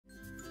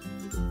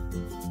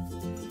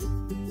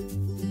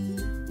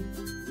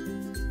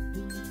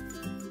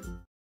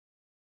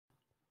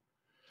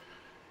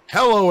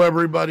Hello,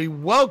 everybody.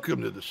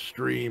 Welcome to the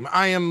stream.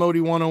 I am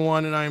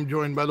Modii101, and I am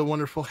joined by the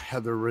wonderful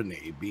Heather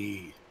Renee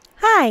B.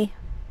 Hi.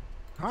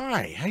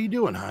 Hi. How you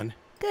doing, hon?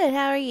 Good.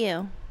 How are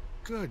you?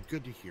 Good.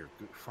 Good to hear.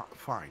 Good.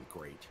 Fine.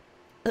 Great.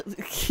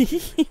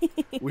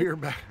 We're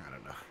back. I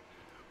don't know.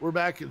 We're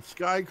back at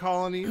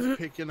SkyColonies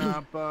picking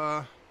up.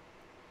 I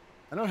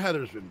know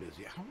Heather's been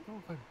busy. I don't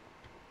know if I'm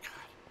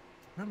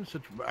having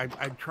such.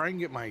 I try and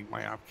get my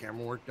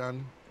off-camera work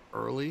done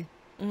early,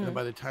 and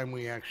by the time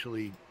we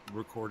actually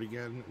record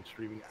again and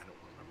streaming, I don't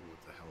remember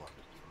what the hell I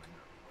was doing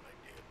or what I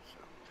did. So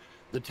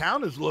the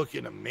town is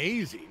looking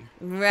amazing,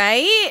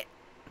 right?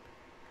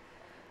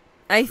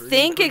 I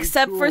think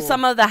except for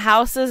some of the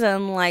houses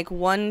and like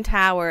one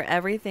tower,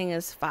 everything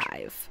is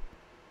 5.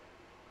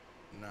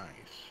 Nice.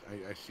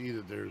 I see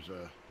that there's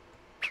a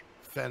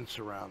fence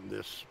around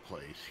this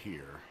place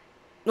here.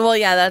 Well,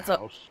 yeah, that's a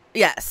house.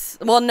 Yes.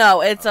 Well,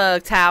 no, it's a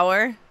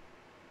tower.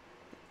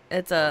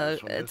 It's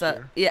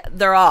yeah,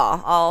 they're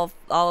all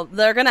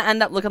they're gonna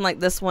end up looking like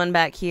this one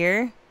back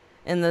here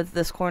in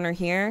this corner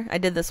here. I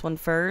did this one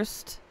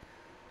first.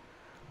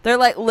 They're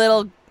like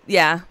little,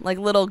 yeah, like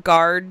little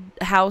guard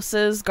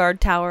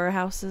tower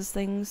houses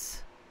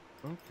things.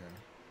 Okay.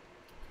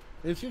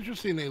 It's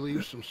interesting they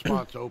leave some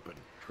spots open.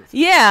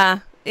 Yeah,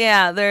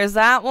 there's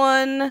that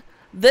one.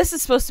 This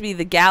is supposed to be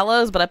the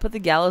gallows, but I put the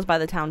gallows by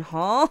the town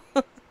hall.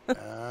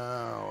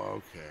 Oh,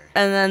 okay.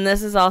 And then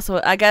this is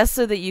also, I guess,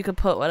 so that you could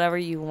put whatever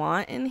you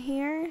want in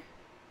here.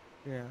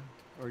 Yeah,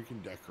 or you can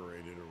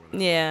decorate it or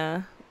whatever.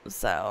 Yeah,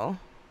 so.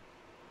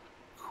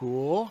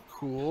 Cool.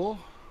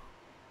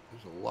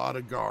 There's a lot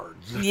of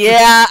guards.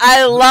 Yeah,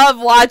 I love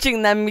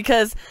watching them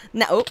because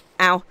now,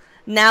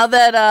 now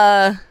that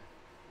I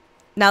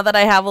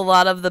have a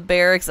lot of the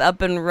barracks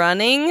up and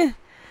running,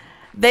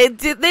 they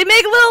make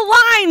little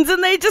lines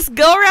and they just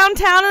go around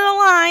town in a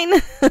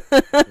line.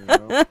 You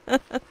know?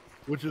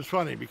 Which is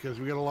funny because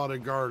we get a lot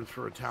of guards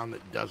for a town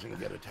that doesn't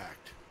get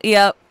attacked.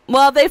 Yep.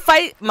 Well, they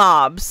fight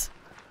mobs.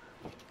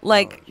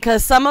 Like,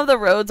 because some of the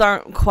roads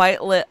aren't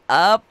quite lit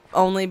up,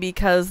 only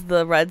because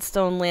the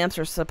redstone lamps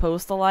are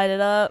supposed to light it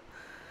up.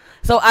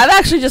 So I've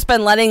actually just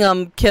been letting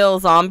them kill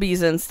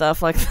zombies and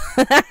stuff like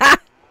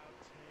that.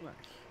 Nice.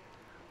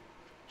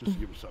 Just to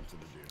give them something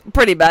to do.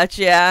 Pretty much,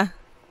 yeah.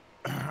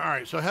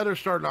 Alright, so Heather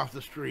started off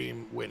the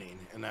stream winning,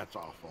 and that's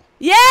awful.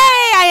 Yay!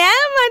 I am?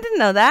 I didn't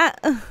know that.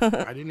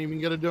 I didn't even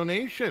get a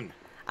donation.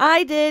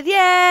 I did.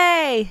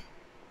 Yay!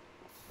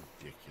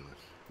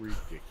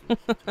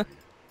 Ridiculous.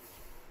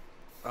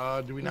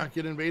 Do we not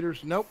get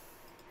invaders? Nope.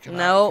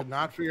 Nope. Could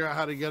not figure out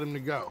how to get them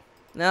to go.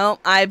 Nope.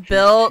 I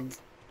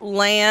built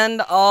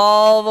land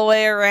all the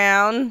way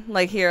around.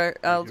 Like here,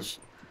 I'll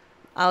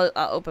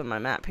open my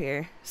map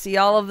here. See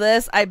all of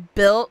this? I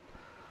built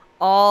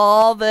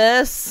all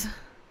this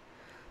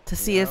to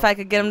see if I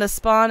could get them to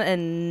spawn,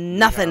 and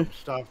nothing. We have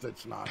stuff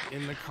that's not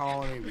in the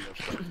colony. We have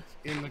stuff that's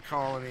in the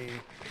colony.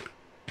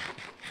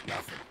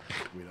 Nothing.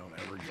 We don't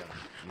ever get them.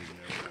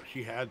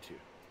 She had to.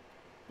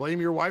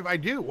 Blame your wife? I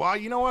do. Well,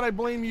 you know what? I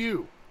blame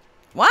you.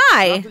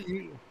 Why?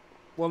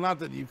 Not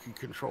that you can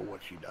control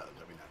what she does.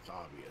 I mean, that's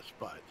obvious,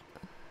 but.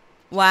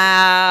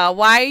 Wow.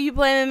 Why are you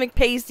blaming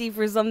McPasty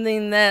for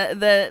something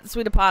that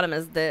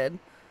Sweetopotamus did?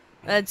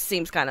 That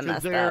seems kind of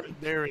messed up.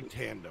 They're in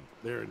tandem.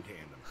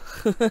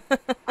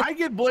 I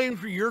get blamed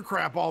for your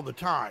crap all the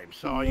time.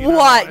 So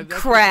what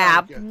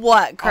crap?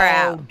 What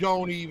crap? Oh,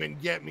 don't even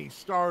get me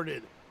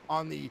started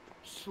on the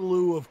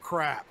slew of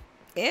crap.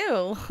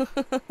 Ew.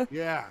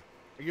 Yeah,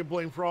 I get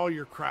blamed for all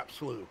your crap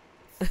slew.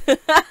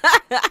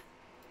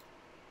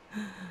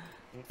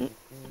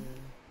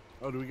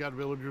 Oh, do we got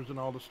villagers in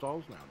all the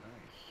stalls now?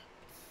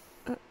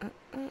 Nice.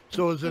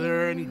 So, is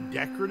there any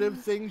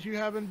decorative things you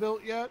haven't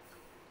built yet?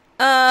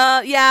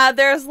 Yeah,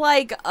 there's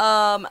like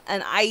an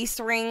ice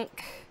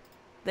rink.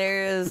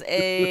 There's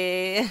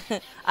a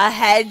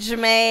hedge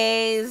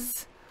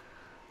maze.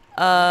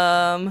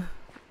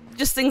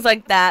 Just things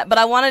like that. But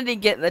I wanted to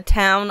get the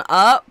town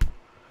up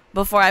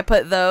before I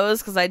put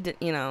those because I did,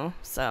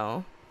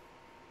 so.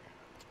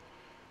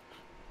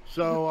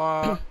 So,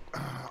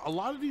 a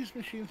lot of these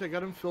machines, I got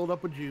them filled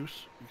up with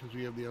juice because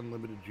we have the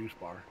unlimited juice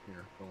bar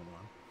here going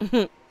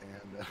on.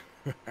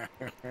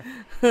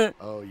 And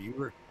oh, you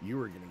were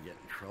gonna get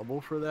in trouble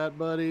for that,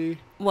 buddy.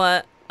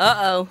 What?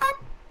 Uh-oh.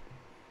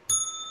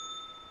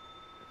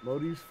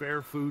 Modi's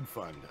Fair Food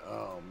Fund.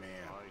 Oh man.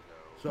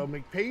 So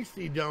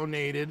McPasty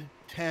donated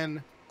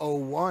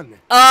 1001.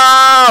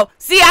 Oh,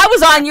 see, I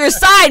was on your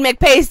side,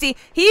 McPasty.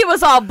 He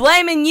was all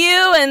blaming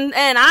you, and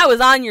I was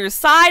on your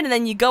side, and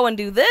then you go and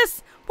do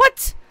this.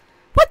 What?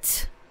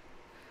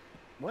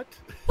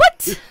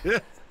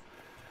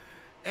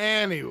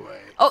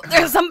 Anyway. Oh,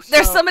 there's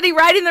somebody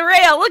riding the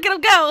rail. Look at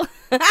him go.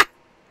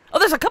 Oh,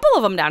 there's a couple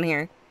of them down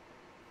here.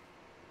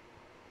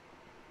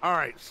 All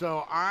right,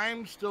 so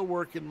I'm still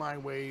working my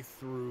way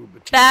through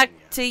Britannia. Back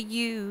to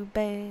you,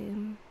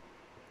 babe.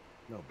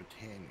 No,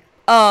 Britannia.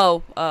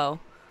 Oh.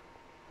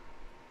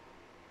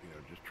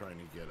 Just trying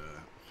to get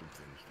some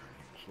things done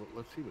here. So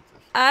let's see what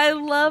this is. I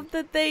love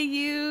that they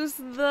use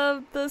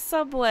the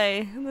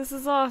subway. This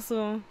is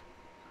awesome.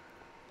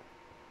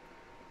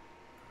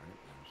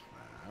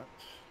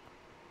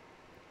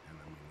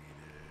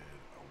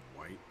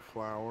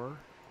 flower.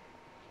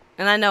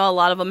 And I know a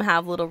lot of them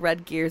have little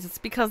red gears. It's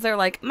because they're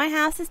like, my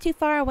house is too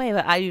far away,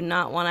 but I do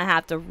not want to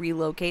have to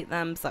relocate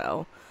them,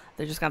 so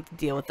they're just going to have to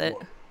deal with it.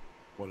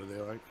 What are they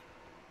like?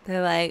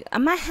 They're like,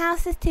 my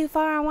house is too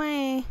far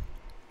away.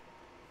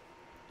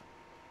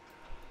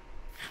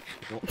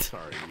 Oh,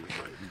 sorry.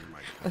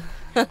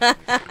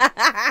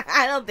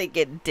 I don't think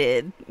it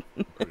did.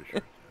 I'm pretty sure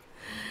it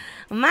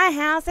did. My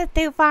house is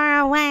too far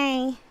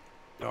away.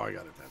 Oh, I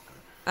got it that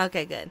time.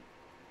 Okay, good.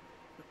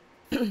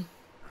 Alright, I need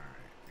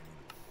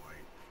a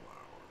white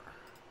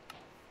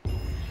flower.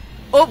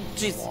 Oh,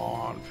 jeez. Come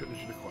on,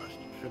 finish the quest.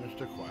 Finish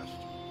the quest.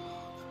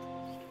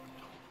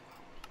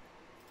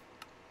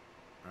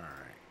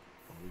 Alright,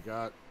 well, we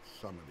got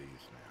some of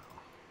these now.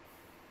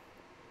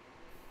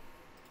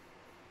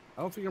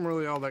 I don't think I'm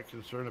really all that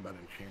concerned about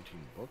enchanting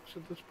books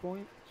at this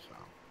point, so.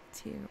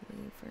 Tier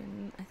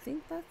Wyvern. I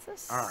think that's a...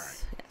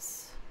 Alright.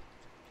 Yes.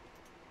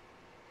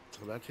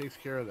 So that takes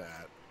care of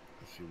that.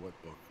 Let's see what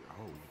book.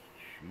 Oh,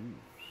 choose.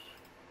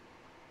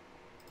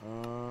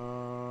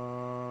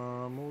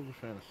 Moles of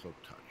Fan is so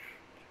touch.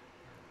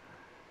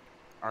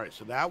 Alright,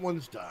 so that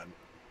one's done.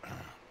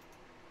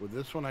 With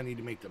this one, I need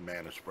to make the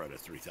mana spread at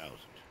 3,000.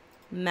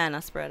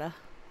 Mana spreader.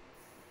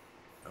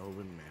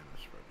 Elven mana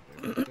spread.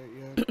 Did I make that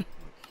yet? Let's see.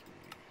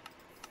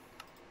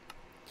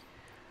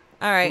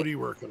 Alright. What are you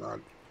working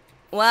on?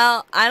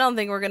 Well, I don't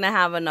think we're going to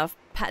have enough.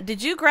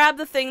 Did you grab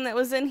the thing that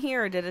was in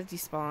here, or did it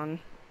despawn?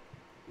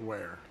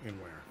 Where? In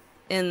where?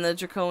 In the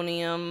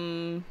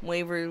Draconium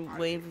wave.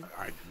 I did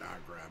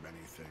not grab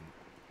anything.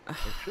 I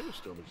should have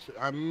still been.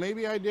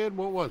 Maybe I did.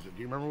 What was it?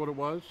 Do you remember what it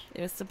was?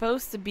 It was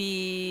supposed to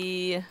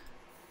be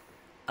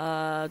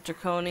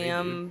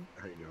Draconium.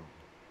 Hey, how you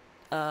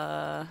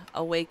doing?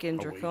 Awaken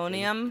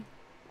Draconium.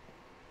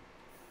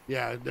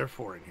 Yeah, there are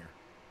 4 in here.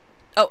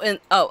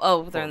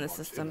 Oh, they're in the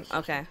system.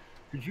 Okay.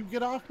 Did you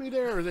get off me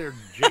there, or there,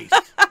 Jace?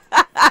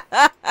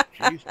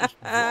 Jace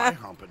just dry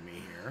humping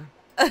me here.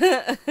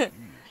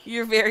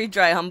 You're very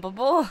dry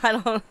humpable. I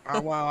don't.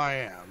 Well, I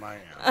am. I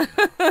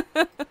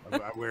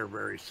wear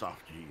very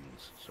soft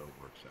jeans, so it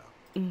works out.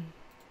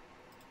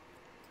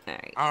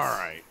 All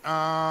right.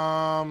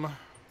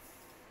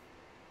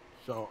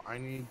 So I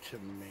need to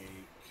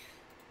make.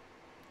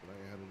 Did I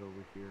add it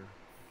over here?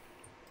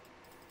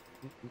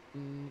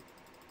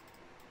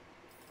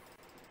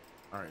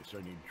 All right. So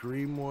I need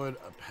Dreamwood,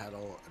 a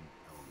petal, and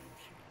element.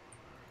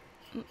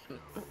 All right. So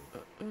let's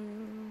go.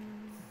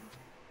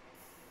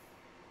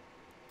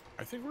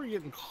 I think we're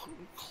getting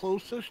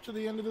closest to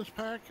the end of this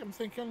pack, I'm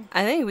thinking.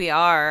 I think we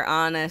are,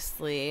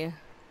 honestly.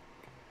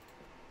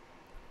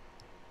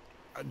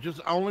 Just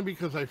only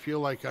because I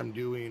feel like I'm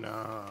doing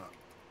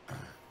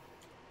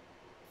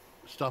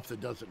stuff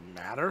that doesn't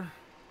matter.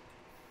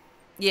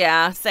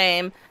 Yeah,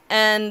 same.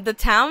 And the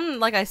town,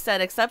 like I said,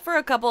 except for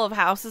a couple of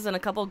houses and a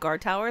couple of guard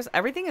towers,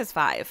 everything is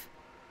 5.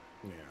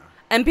 Yeah.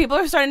 And people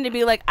are starting to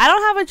be like, I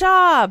don't have a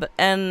job.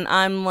 And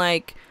I'm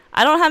like,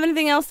 I don't have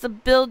anything else to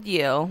build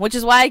you. Which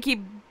is why I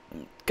keep...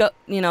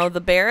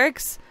 the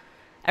barracks,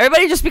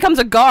 everybody just becomes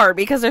a guard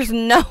because there's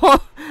no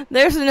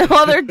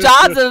other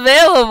jobs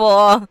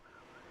available.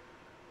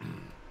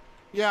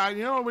 Yeah,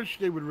 I wish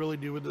they would really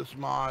do with this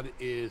mod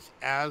is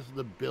as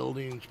the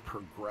buildings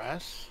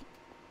progress,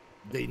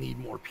 they need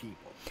more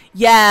people.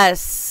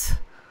 Yes.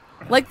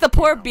 Like the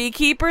poor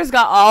beekeepers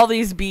got all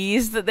these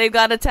bees that they've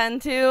got to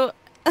tend to.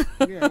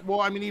 Yeah,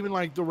 well, I mean, even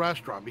like the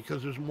restaurant,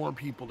 because there's more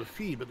people to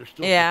feed, but there's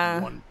still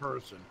just one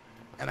person.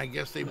 And I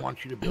guess they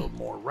want you to build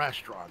more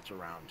restaurants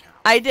around town.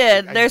 I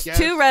did. There's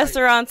 2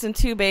 restaurants and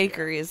 2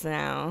 bakeries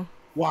now.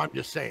 Well, I'm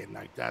just saying,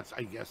 like, that's,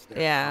 I guess,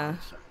 their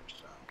concept,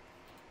 so.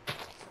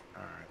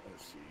 All right,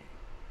 let's see.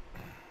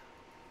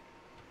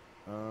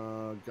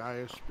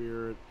 Gaia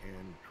Spirit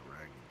and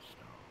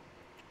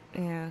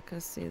Dragonstone. Yeah,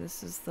 because, see,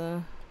 this is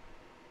the...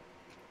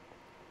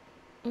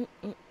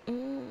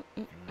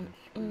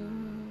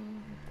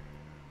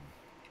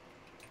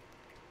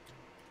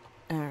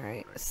 All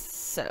right,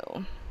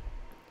 so...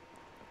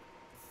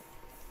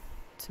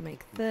 To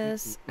make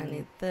this, I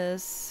need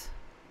this.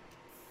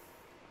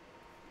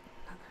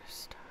 Another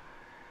star.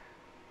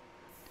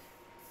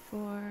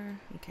 4.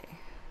 Okay.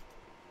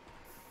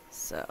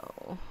 So.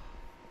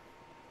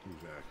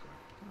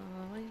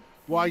 Exactly.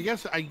 Well, I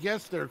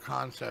guess their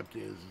concept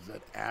is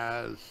that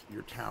as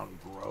your town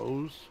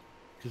grows,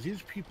 because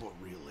these people are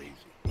real lazy.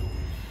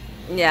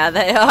 Yeah,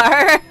 they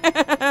are.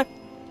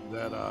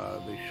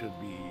 That they should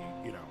be,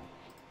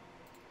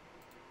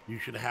 you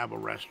should have a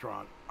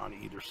restaurant on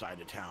either side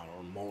of town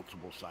or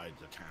multiple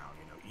sides of town,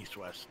 east,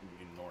 west,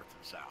 north,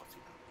 and south,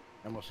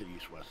 I almost said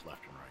east, west,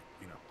 left, and right,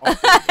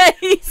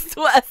 East,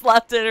 west,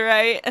 left, and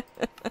right.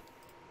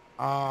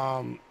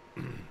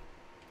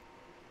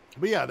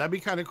 But yeah, that'd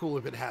be kind of cool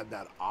if it had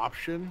that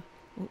option,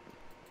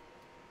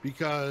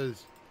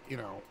 because,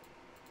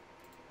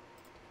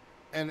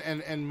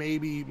 and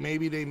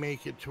maybe they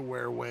make it to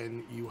where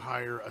when you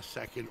hire a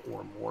second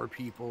or more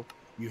people,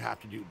 you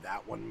have to do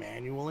that one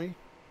manually.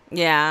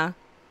 Yeah.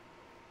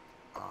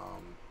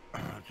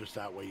 Just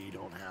that way you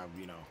don't have,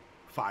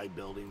 5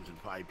 buildings and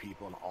 5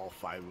 people, and all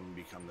 5 of them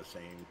become the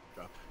same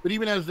stuff. But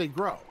even as they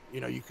grow,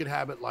 you know, you could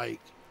have it like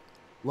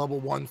level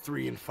 1,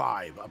 3, and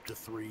 5 up to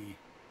 3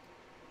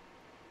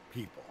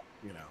 people,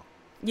 you know.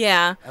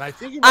 Yeah. And I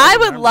think I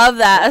would love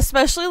that,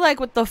 especially like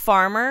with the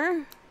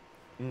farmer,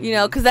 you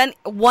know, because then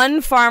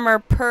 1 farmer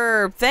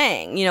per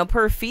thing, you know,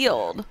 per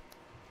field.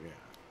 Yeah.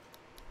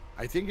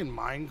 I think in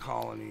mine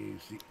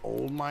colonies, the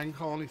old mine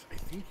colonies, I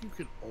think you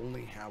could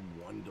only have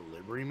 1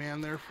 delivery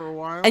man there for a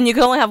while. And you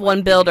could only have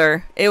 1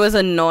 builder. It was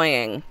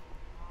annoying.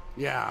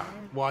 Yeah.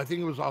 Well, I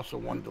think it was also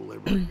 1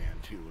 delivery man,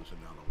 too, was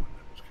another one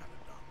that was kind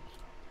of dumb.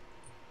 So.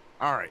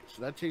 All right.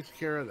 So that takes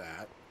care of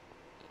that.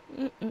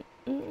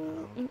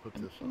 Let's put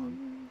this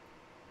on.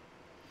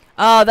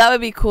 Oh, that would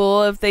be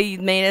cool if they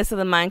made it so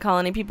the mine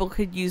colony people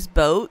could use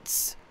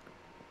boats.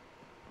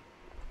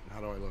 How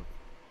do I look?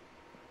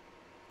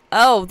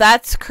 Oh,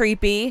 that's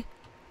creepy.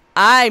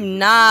 I'm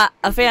not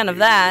a fan of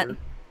that.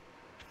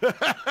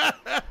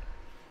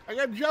 I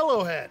got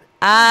Jello head.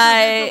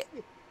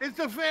 It's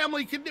a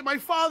family. My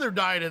father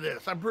died of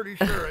this. I'm pretty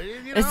sure.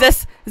 You know? Is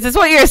this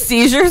what your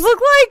seizures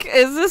look like?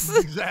 Is this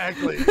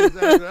exactly?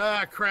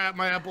 Ah, crap!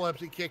 My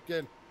epilepsy kicked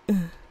in.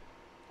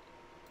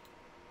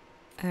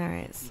 All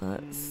right, so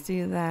let's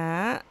do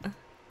that.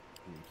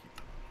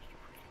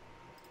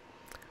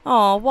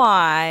 Oh,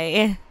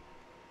 why?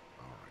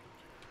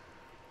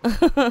 I'm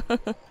gonna put on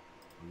the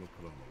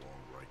wall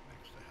right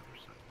next to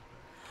Heather's side.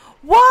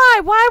 Why?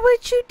 Why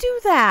would you do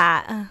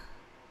that?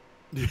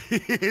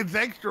 It's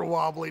extra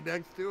wobbly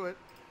next to it.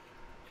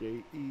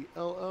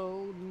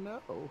 Jello,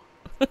 no.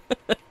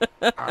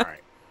 All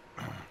right.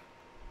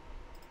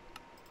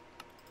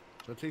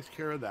 So it takes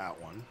care of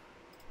that one.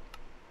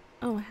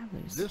 Oh,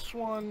 heavens. This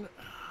one,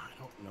 I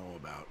don't know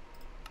about.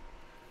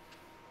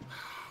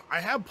 I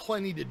have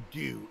plenty to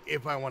do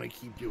if I want to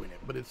keep doing it,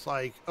 but it's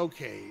like,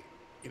 okay,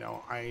 you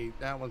know,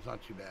 that one's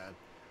not too bad.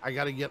 I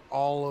got to get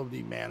all of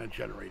the mana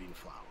generating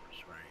flowers,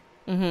 right?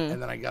 And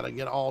then I got to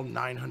get all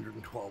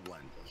 912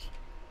 lenses.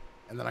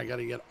 And then I got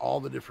to get all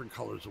the different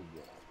colors of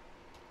wool.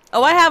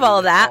 Oh, I have all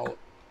of that.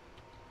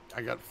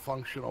 I got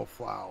functional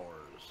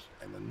flowers.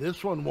 And then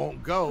this one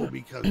won't go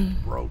because it's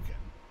broken.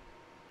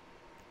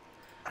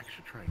 I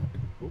should try.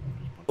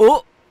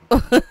 Oh.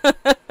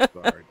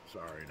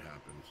 Sorry, it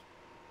happens.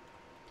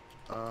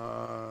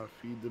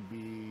 Feed the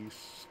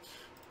beast.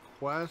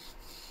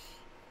 Quests.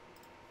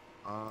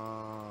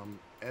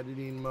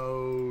 Editing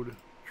mode.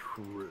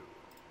 True.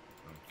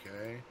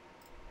 Okay.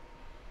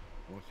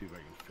 Let's see if I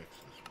can fix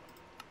this one.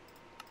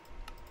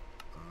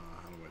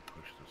 How do I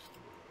push this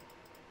through?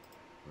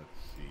 Let's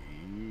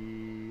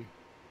see.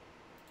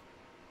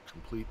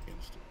 Complete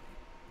instantly.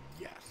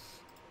 Yes.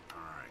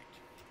 Alright.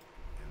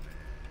 And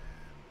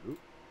then... Oop.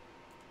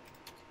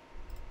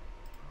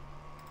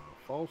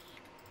 False.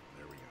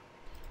 There we go.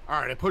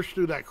 Alright, I pushed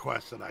through that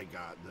quest that I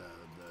got.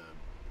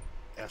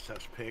 The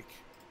SS pick.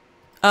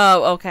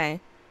 Oh, okay.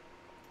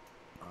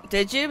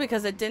 Did you?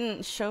 Because it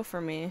didn't show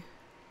for me.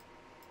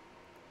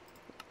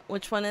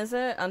 Which one is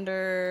it?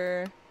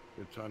 Under...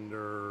 It's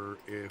under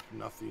if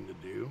nothing to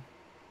do.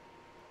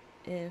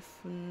 If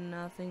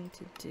nothing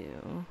to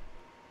do.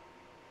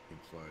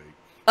 It's like...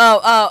 Oh,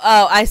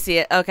 I see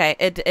it. Okay,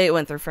 it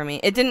went through for me.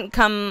 It didn't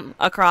come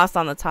across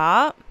on the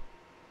top.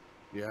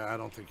 Yeah, I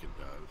don't think it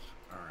does.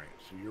 Alright,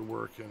 so you're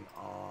working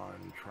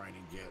on trying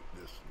to get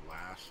this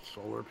last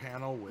solar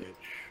panel, which...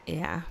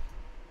 Yeah.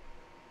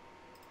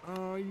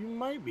 You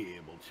might be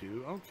able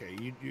to. Okay,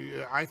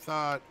 you I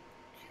thought...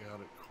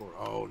 Chaotic core...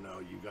 Oh, no,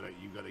 you gotta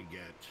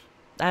get...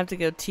 I have to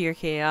go tier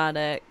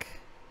chaotic.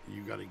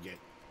 You gotta get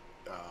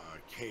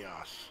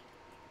chaos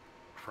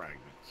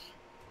fragments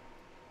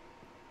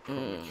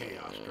from the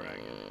chaos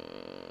dragon.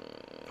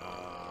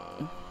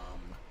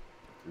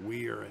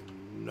 We are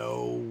in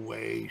no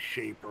way,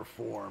 shape, or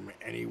form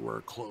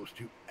anywhere close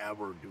to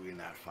ever doing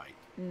that fight.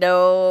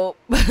 No.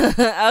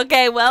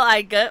 Okay, well,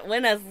 I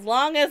went as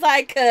long as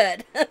I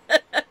could.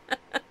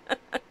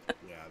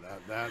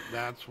 Yeah,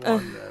 that's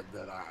one that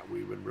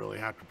we would really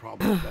have to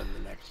probably spend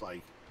the next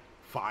like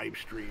 5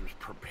 streams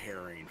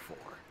preparing for.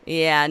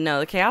 Yeah,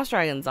 no, the Chaos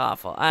Dragon's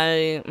awful.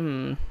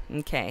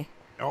 Okay.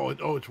 Oh,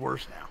 it's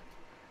worse now.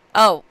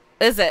 Oh,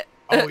 is it?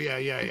 Oh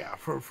yeah.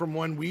 From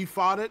when we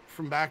fought it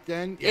from back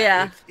then,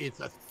 it's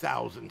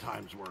 1,000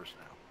 times worse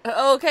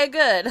now. Okay,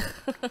 good.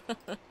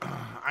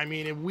 I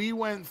mean, if we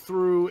went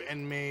through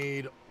and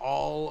made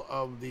all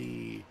of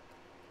the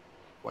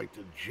like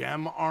the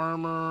gem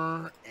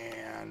armor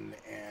and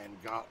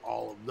got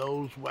all of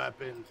those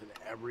weapons and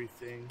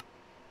everything.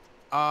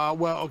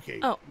 Well, okay.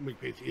 Oh.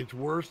 It's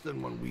worse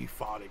than when we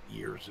fought it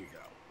years ago.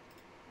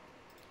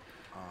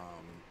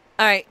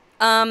 All right.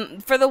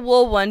 For the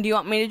wool one, do you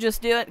want me to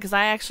just do it? Because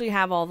I actually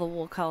have all the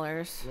wool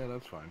colors. Yeah,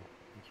 that's fine.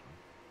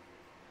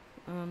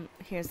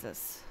 Here's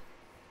this.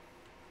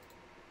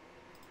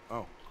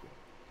 Oh, cool.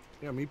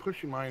 Yeah, me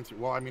pushing mine through.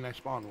 Well, I mean, I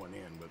spawned one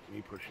in, but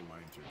me pushing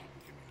mine through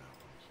didn't give me that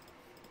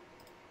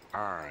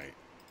one. All right.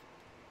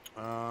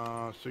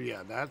 So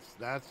yeah, that's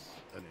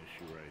an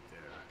issue right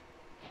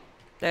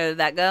there. Did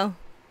that go?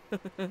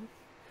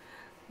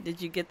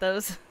 Did you get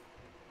those?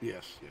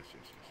 Yes.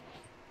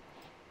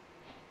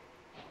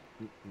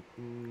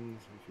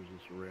 Gives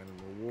us a random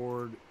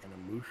reward and a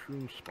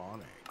mushroom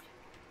spawn egg.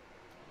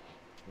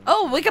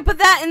 Oh, we could put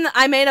that in the...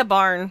 I made a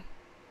barn.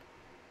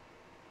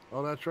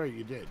 Oh, that's right,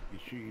 you did.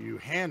 You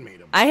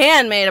hand-made a barn. I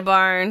hand-made a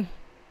barn.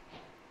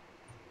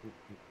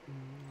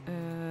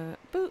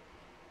 Boop.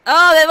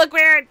 Oh, they look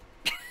weird.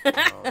 Oh, yeah,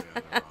 they're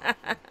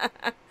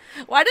awesome.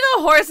 Why do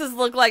the horses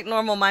look like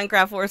normal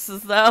Minecraft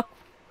horses, though?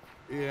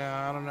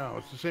 Yeah, I don't know.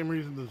 It's the same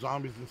reason the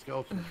zombies and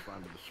skeletons are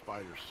fine, but the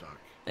spiders suck.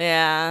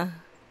 Yeah.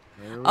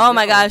 Oh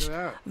my gosh.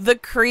 The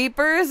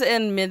creepers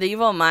in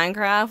medieval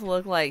Minecraft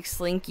look like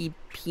slinky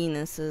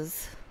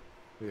penises.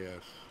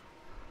 Yes.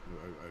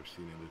 I've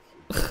seen it.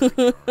 It's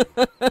very,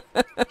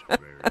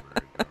 very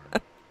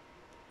darn.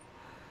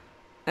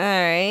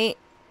 Alright.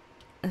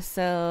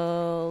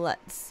 So,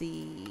 let's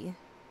see.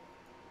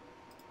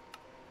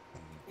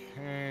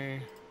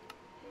 Okay.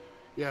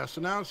 Yeah,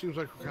 so now it seems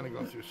like we're kind of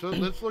going through. So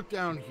let's look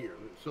down here.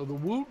 So the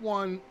Woot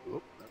one...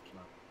 Oh, that's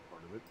not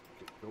part of it.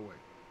 Okay, go away.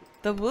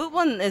 The Woot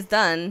one is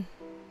done.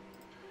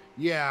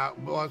 Yeah,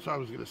 well, that's what I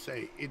was going to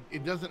say.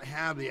 It doesn't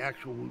have the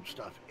actual Woot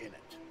stuff in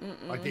it.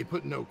 Like, they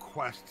put no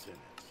quests in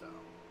it, so...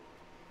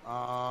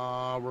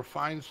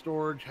 Refined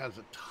Storage has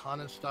a ton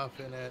of stuff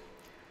in it.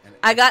 And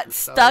I got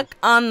stuck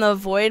on the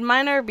Void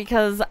Miner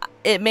because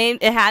it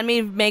had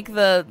me make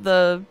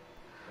the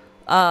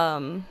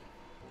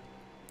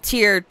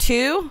tier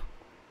 2.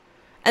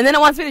 And then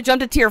it wants me to jump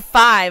to tier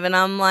 5, and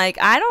I'm like,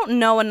 I don't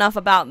know enough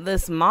about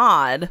this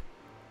mod.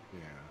 Yeah.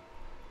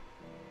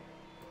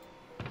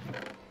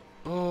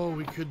 Oh,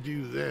 we could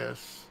do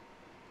this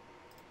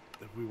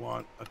if we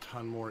want a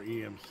ton more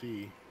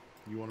EMC.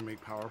 You want to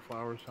make power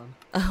flowers, son?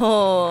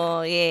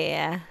 Oh,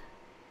 yeah.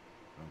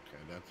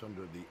 Okay, that's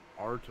under the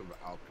art of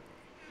alchemy.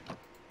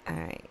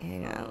 Alright,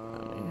 hang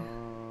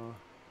on.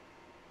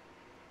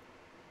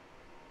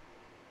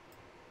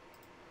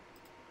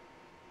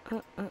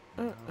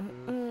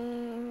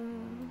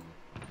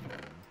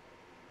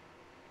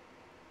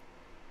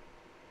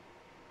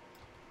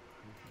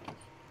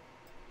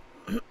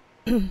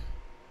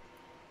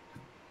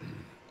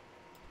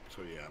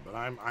 So yeah, but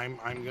I'm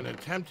gonna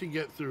attempt to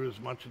get through as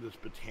much of this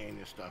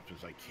Botania stuff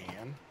as I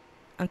can.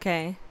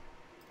 Okay.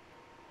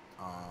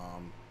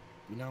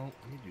 You know,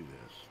 let me do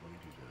this.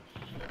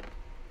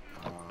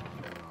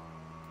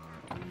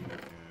 EMC,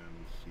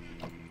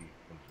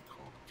 what is it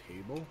called?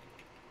 Table.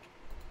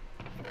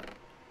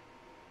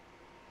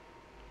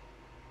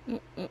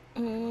 This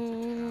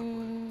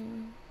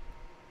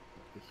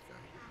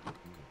guy here.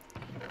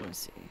 Let me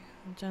see.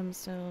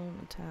 Gemstone,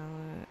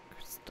 metallic,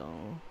 crystal.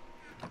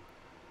 Back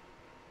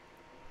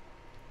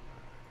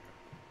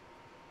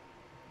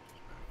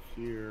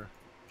here.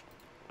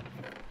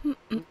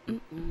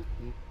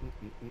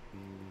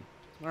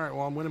 Alright,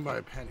 well, I'm winning by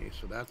a penny,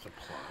 so that's a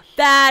plus.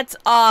 That's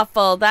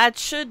awful. That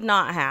should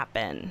not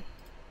happen.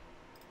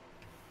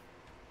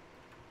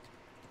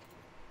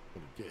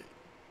 But it did.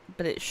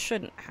 But it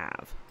shouldn't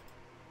have.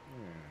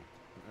 Yeah,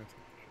 I think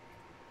it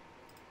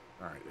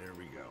should. Alright, there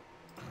we go.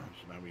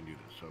 So now we can do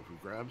this. So if we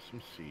grab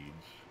some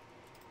seeds.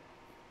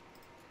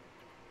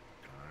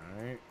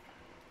 Alright.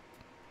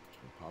 So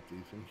pop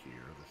these in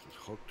here. This is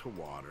hooked to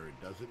water. It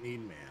doesn't need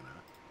mana.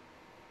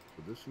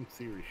 So this in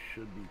theory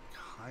should be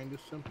kind of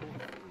simple.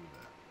 Get rid of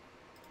that.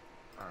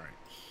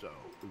 Alright, so.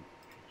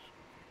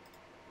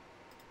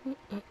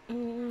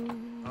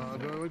 Ooh,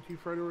 do I like deep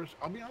fried orders?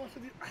 I'll be honest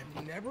with you,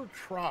 I've never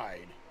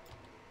tried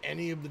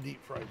any of the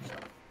deep fried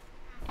stuff.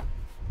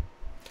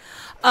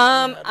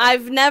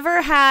 I've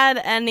never had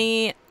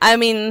any. I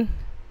mean,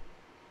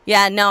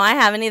 yeah, no, I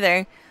haven't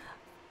either.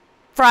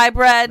 Fry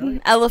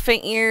bread,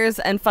 elephant ears,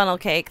 and funnel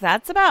cake.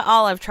 That's about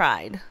all I've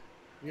tried.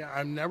 Yeah,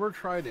 I've never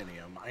tried any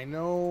of them. I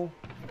know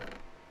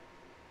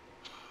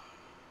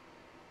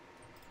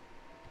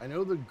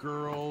the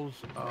girls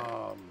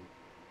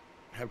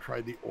have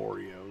tried the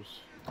Oreos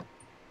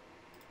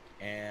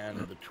and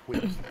the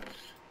Twinkies.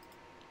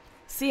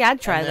 See,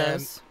 I'd try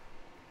those.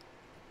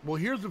 Well,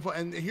 here's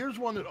here's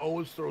one that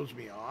always throws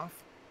me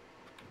off,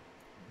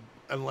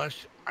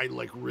 unless I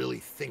like really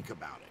think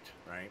about it.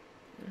 Right?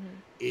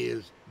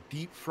 Is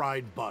deep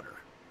fried butter.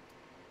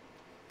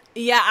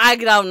 Yeah, I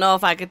don't know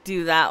if I could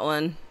do that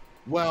one.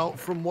 Well,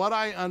 from what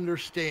I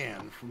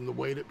understand, from the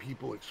way that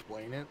people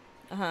explain it,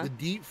 the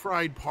deep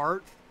fried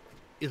part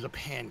is a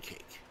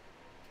pancake.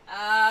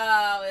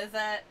 Oh, is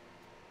it?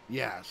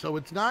 Yeah, so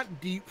it's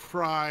not deep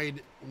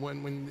fried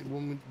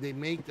when they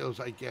make those,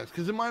 I guess.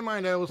 Because in my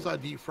mind, I always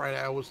thought deep fried,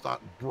 I always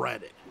thought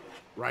breaded,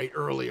 right,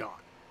 early on.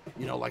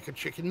 You know, like a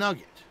chicken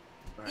nugget.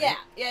 Right?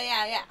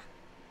 Yeah.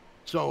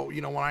 So,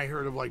 you know, when I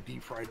heard of, like,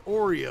 deep fried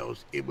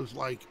Oreos, it was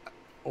like,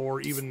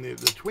 or even the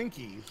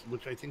Twinkies,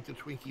 which I think the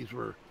Twinkies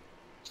were,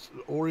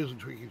 Oreos and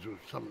Twinkies were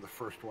some of the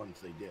first ones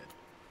they did.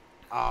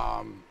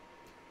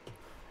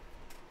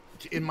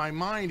 In my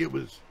mind, it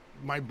was,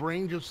 my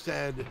brain just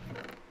said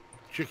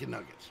chicken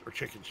nuggets or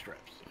chicken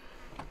strips.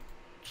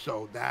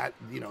 So that,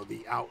 you know,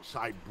 the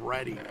outside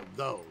breading of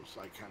those,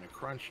 like kind of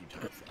crunchy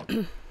type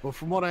thing. But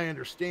from what I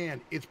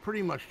understand, it's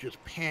pretty much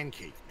just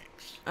pancake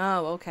mix.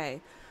 Oh,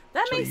 okay.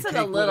 That makes it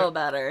a little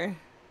better.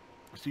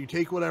 So you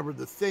take whatever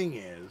the thing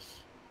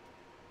is.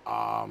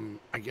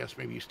 I guess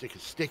maybe you stick a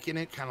stick in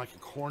it, kind of like a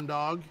corn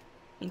dog.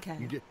 Okay.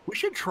 We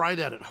should try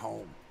that at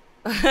home.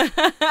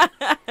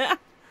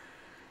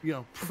 You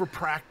know, for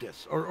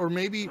practice, or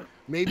maybe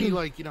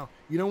like when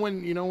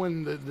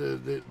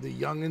the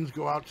youngins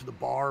go out to the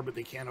bar, but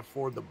they can't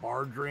afford the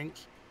bar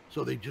drinks,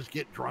 so they just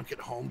get drunk at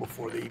home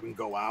before they even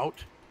go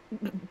out.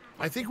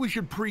 I think we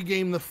should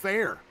pregame the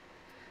fair.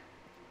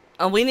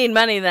 Oh, we need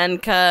money then,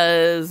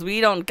 cause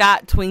we don't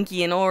got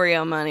Twinkie and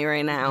Oreo money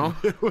right now.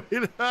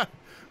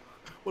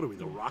 What are we,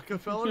 the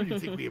Rockefeller? You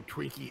think we have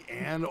Twinkie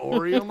and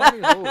Oreo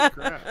money? Holy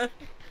crap.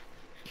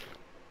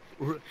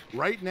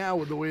 Right now,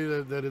 with the way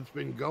that it's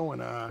been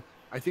going, I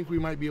think we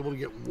might be able to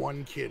get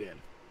one kid in.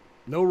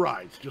 No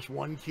rides, just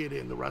one kid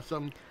in. The rest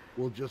of them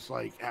will just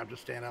like have to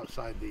stand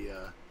outside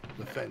the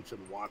fence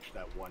and watch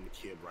that one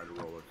kid ride a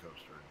roller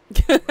coaster.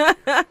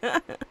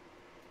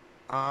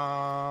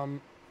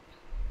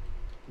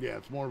 Yeah,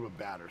 it's more of a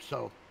batter.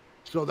 So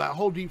that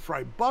whole deep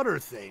fried butter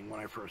thing, when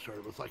I first heard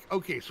it, was like,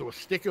 okay, so a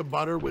stick of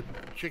butter with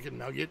chicken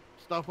nugget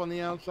stuff on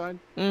the outside.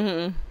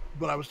 Mm-hmm.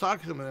 But I was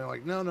talking to them, and they're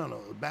like, no.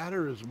 The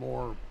batter is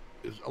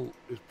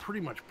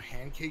pretty much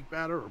pancake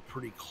batter, or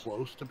pretty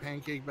close to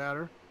pancake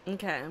batter.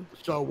 Okay.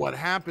 So what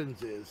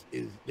happens is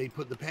they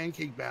put the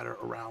pancake batter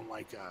around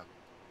like a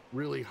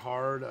really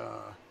hard.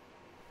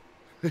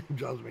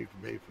 Jobs make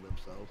them pay for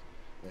themselves.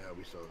 Yeah,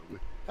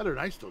 Heather and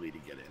I still need to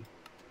get in.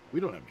 We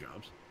don't have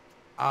jobs.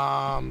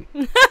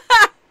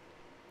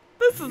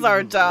 This is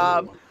our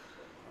job.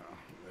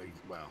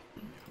 Well,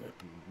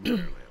 we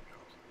barely have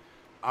jobs.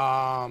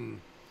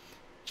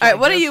 All right,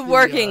 what are you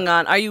working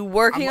on? Are you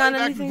working on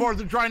anything? I'm back and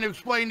forth and trying to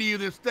explain to you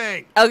this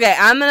thing. Okay,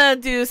 I'm gonna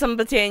do some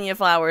Botania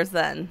flowers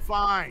then.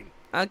 Fine.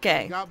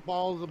 Okay. I got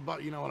balls of,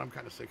 but you know what? I'm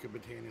kind of sick of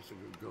Botania, so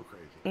go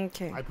crazy.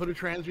 Okay. I put a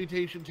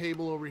transmutation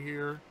table over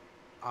here,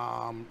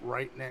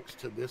 right next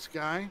to this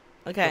guy.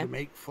 Okay. So to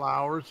make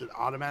flowers, it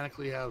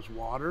automatically has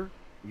water.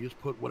 You just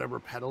put whatever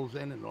petals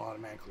in, and it'll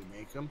automatically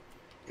make them.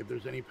 If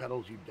there's any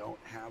petals you don't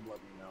have, let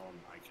me know, and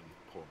I can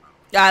pull them out.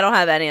 Yeah, I don't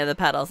have any of the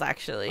petals,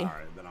 actually. All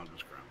right, then I'll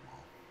just grab them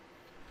all.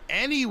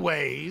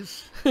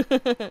 Anyways,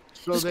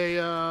 so they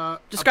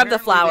just grab the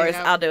flowers.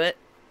 I'll do it.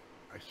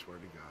 I swear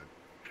to God,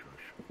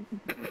 shush.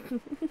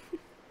 I'm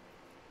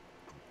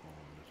all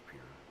in this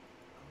pier.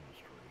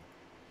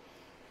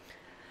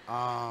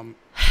 I'm destroying.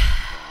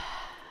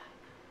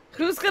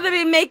 Who's gonna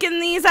be making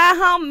these at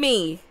home?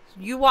 Me.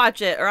 You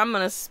watch it, or I'm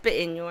gonna spit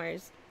in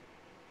yours.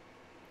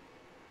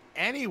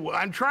 Anyway,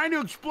 I'm trying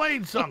to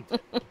explain something.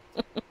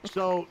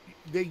 So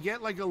they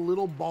get like a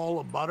little ball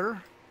of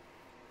butter.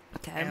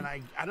 Okay. And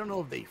I don't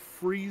know if they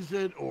freeze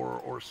it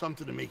or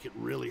something to make it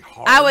really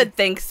hard. I would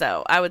think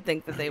so. I would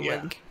think that they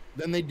would.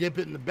 Then they dip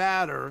it in the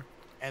batter,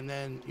 and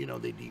then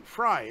they deep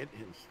fry it,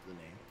 hence the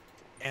name.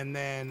 And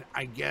then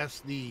I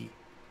guess the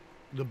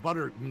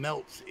butter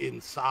melts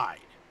inside.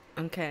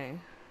 Okay.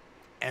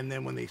 And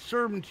then when they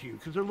serve them to you,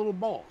 because they're little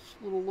balls,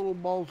 little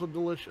balls of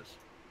delicious,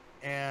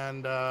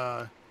 and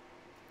I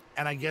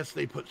guess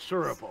they put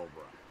syrup over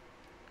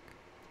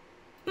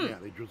them. Yeah,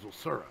 they drizzle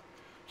syrup.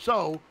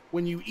 So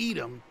when you eat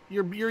them,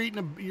 you're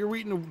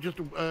eating just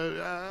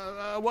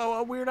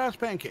a weird ass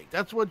pancake.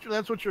 That's what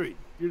you're eating.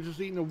 You're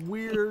just eating a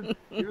weird.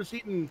 You're just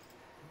eating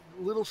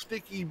little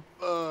sticky,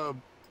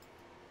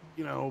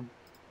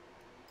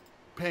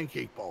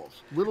 pancake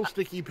balls. Little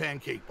sticky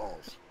pancake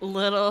balls.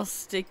 Little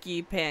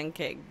sticky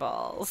pancake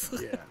balls.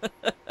 Yeah,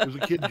 there was a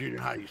kid in junior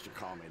high used to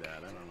call me that.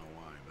 I don't know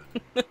why,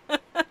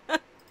 but.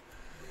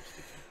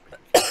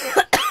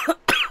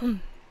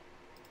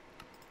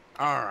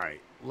 All right,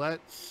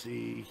 let's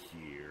see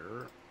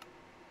here.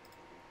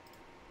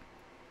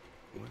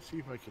 Let's see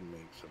if I can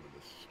make some of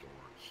this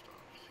stored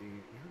stuff. See, we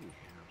already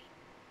have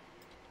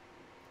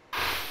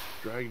some.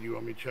 Dragon, you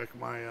want me to check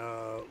my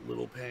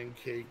little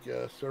pancake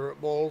syrup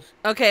bowls?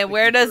 Okay,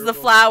 where does the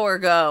flour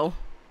go?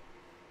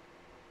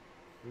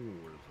 Ooh,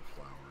 where does the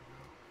flour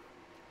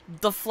go?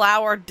 The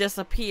flour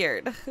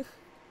disappeared. It's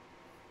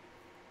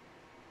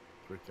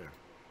right there.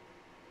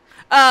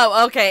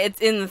 Oh, okay,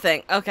 it's in the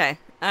thing. Okay,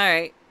 all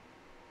right.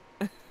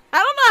 I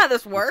don't know how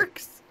this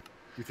works.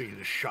 You think it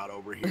just shot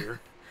over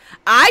here?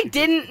 I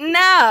didn't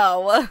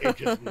know. It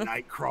just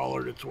night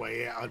crawlered its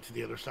way out to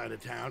the other side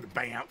of town.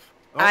 Bamf.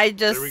 Oh,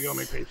 there we go,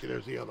 McPacey.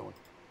 There's the other one.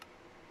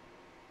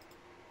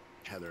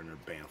 Heather and her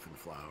bamfing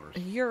flowers.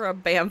 You're a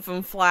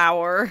bamfing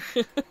flower.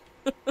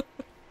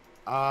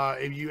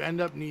 If you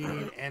end up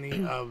needing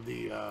any of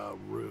the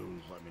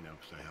runes, let me know,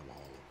 because I have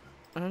all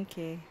of them.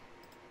 Okay.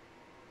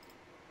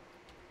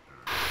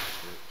 Let's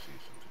see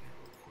something here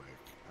real quick.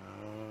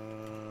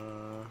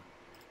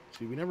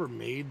 See, we never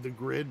made the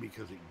grid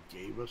because it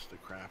gave us the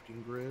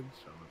crafting grid,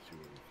 so let's see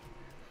what we can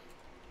do.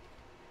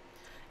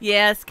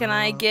 Yes, can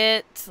I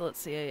get, let's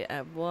see, I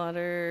have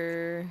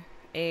water,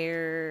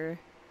 air.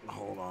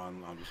 Hold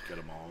on, I'll just get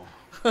them all.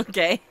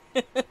 Okay.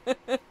 It'll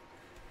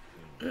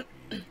be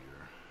easier.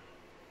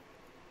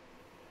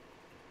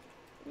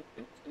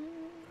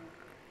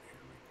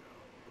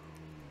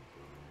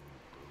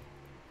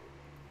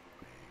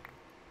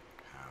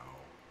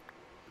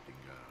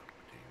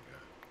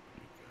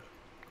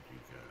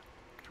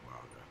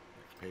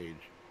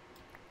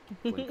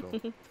 Twinkle,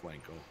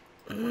 twinkle,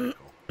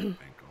 twinkle,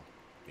 twinkle,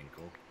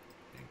 tinkle,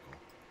 tinkle,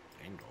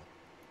 tingle,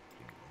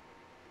 tingle.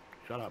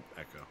 Shut up,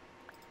 Echo.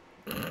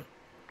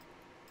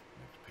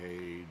 Next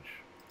page.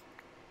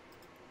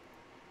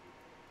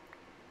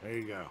 There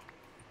you go.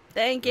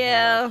 Thank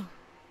you.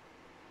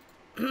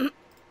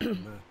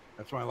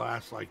 That's my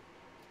last like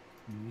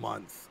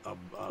month of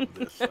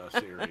this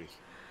series.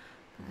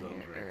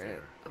 Those right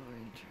there.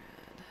 Orange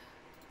red.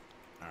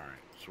 All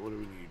right. So what do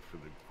we need for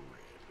the grid?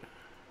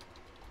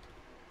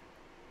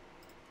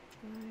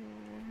 All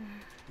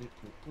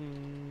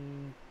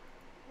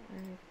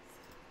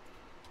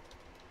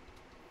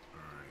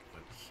right.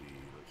 Let's see.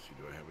 Let's see.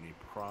 Do I have any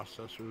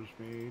processors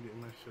made in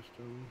my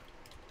system?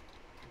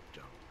 I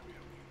don't. Do we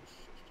have any in the system?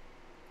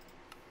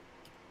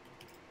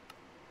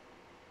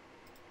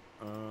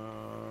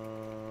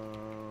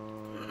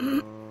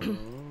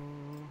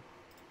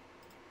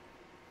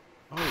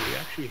 Oh, we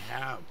actually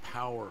have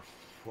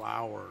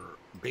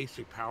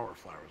basic power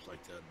flowers,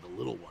 like the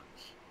little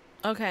ones.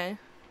 Okay.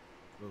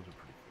 Those are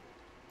pretty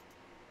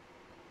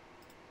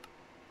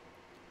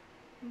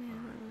cool. Man.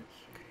 All right, let's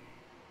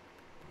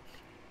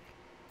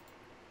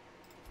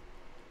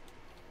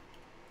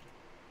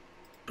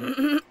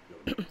see.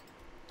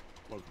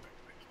 Welcome back,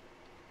 Pacey.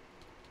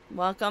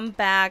 Welcome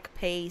back,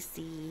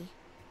 Pacey.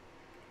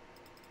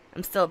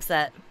 I'm still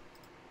upset.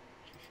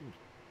 She seems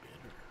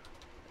bitter.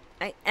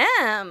 I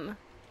am.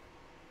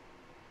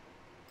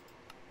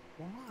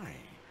 Why?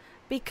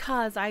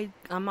 Because I'm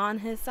on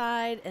his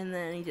side, and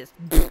then he just.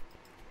 What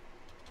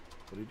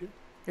do you do?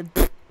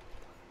 One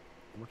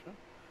more time?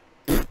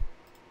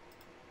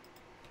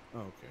 Oh,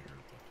 okay. I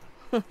heard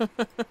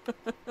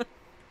that.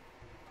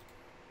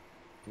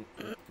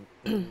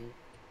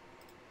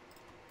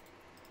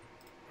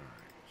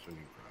 Alright, so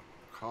you grab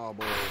the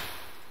cobble.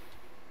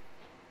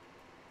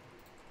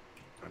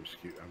 I'm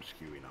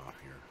skewing off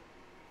here.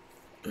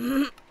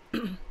 I'm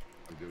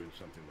doing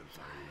something that's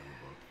not even in the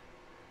book.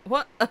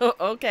 What? Oh,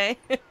 okay.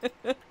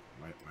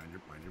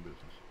 Mind your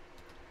business.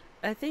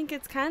 I think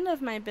it's kind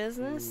of my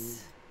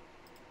business.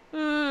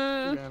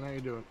 Yeah, how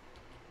you doing?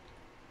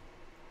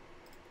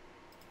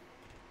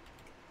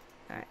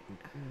 Alright.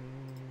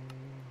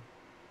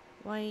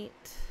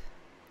 White,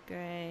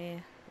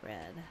 gray,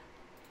 red.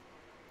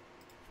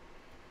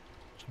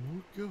 Some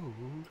more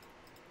gold.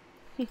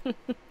 Alright,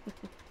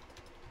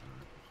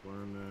 let's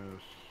learn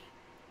this.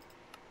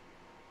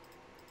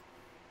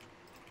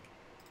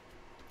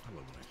 I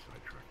love when I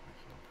sidetrack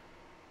myself.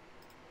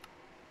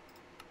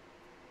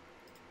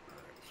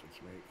 Alright, so let's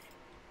make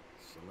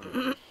some of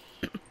this.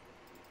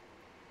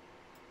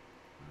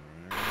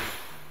 Alright,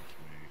 let's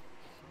make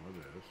some of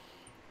this.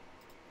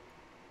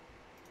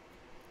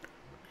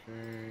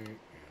 Okay,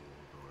 and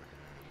we'll go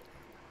ahead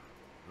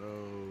and run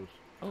those.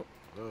 Oh.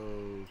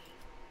 Those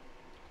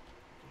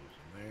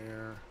in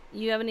there.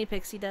 You have any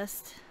pixie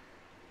dust?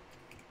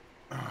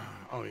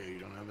 Oh yeah, you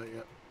don't have that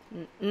yet?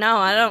 No,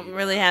 I don't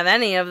really have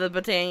any of the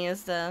Botania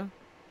stuff.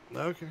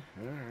 Okay,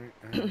 alright.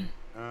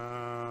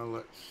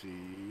 Let's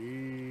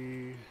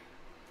see.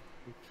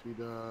 Pixie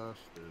dust,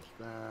 there's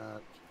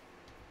that.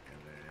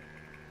 And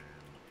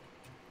then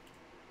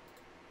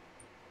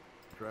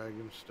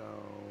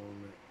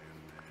Dragonstone, and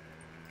then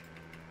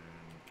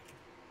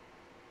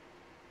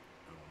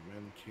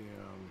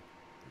Elementium.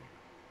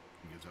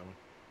 You get that one?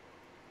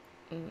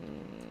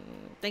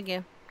 Thank you.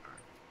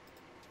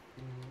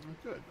 I'm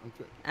good, I'm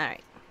good.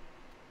 Alright.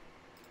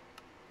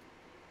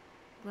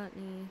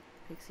 Gluttony,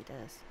 pixie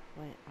dust,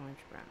 white,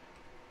 orange, brown.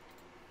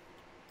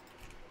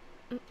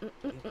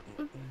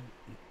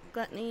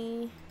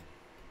 Gluttony.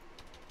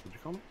 What'd you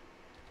call me?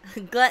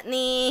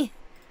 Gluttony,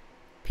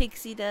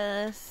 pixie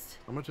dust.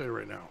 I'm gonna tell you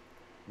right now,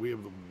 we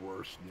have the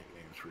worst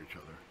nicknames for each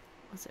other.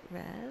 Was it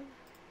Rev?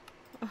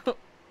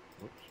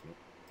 Whoops, nope.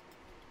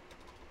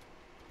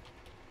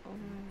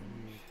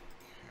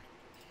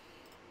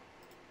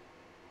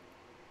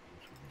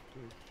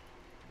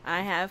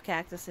 I have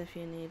cactus if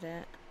you need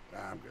it.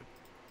 I'm good.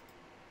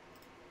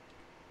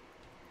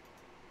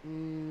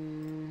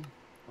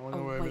 How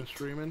long have I been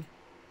streaming?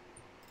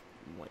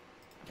 What?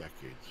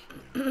 Decades.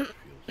 Yeah, it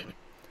feels like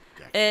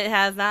decades. It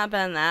has not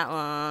been that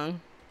long. It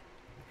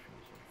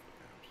feels like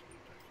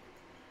absolute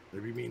decades.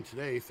 If you mean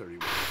today, 30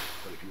 weeks.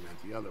 But if you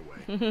meant the other way,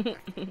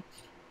 decades.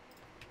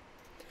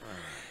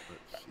 Alright,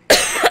 let's see. Do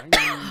I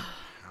need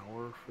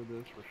power for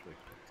this? Where should I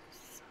put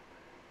this?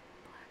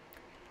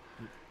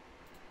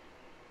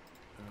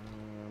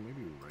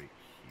 Maybe right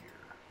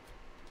here.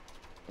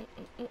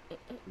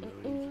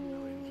 Millions and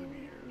millions of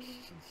years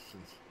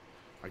since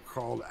I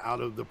crawled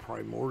out of the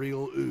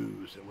primordial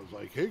ooze and was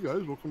like, "Hey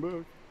guys, welcome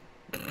back."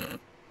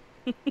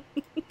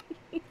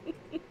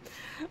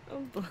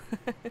 Oh,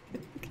 black.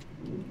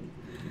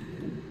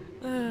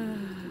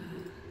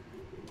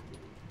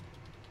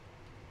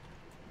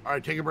 All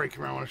right, take a break.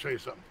 Come on, I want to show you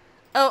something.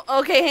 Oh,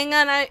 okay. Hang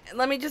on.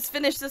 Let me just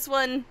finish this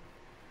one.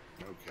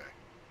 Okay.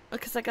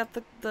 Because I got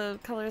the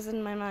colors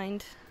in my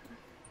mind.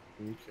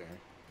 Okay.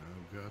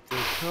 I've got the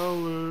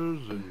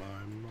colors in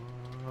my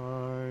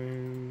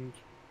mind.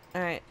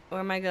 All right. Where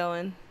am I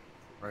going?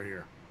 Right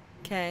here.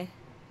 Okay.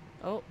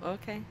 Oh,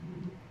 okay.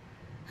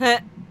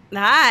 Hi.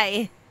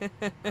 Hi. All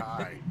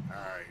right,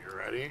 you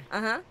ready?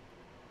 Uh-huh.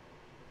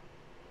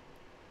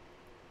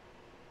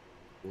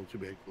 A little too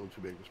big, Let's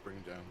bring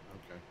it down.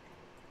 Okay.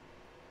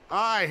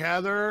 Hi,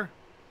 Heather.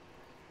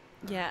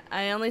 Yeah,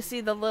 I only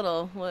see the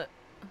little. What?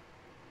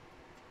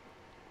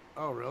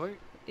 Oh, really?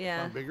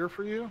 Yeah. It's not bigger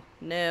for you?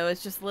 No,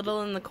 it's just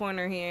little in the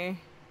corner here. Do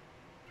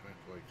I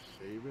have to, like,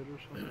 save it or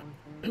something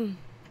like that?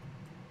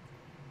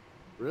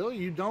 Really?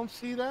 You don't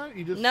see that?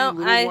 You just see No,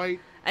 little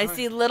white? I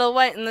see little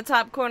white in the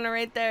top corner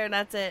right there.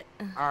 That's it.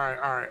 All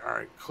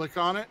right. Click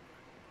on it.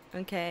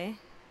 Okay.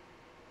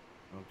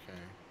 Okay.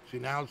 See,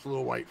 now it's a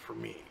little white for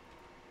me.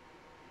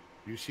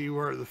 You see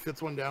where the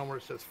fifth one down where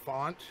it says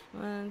font?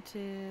 1,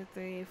 2,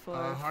 3,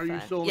 4, 5. Are you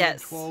still at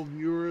 12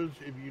 viewers,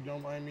 if you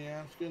don't mind me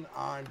asking?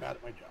 I'm bad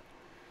at my job.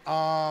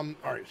 All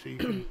right, so you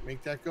can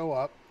make that go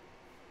up.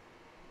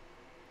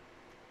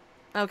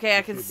 Okay,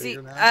 I can see.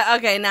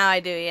 Okay, now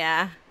I do,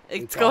 yeah.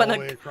 It's going all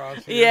the way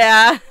across here?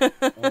 Yeah.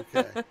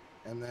 Okay.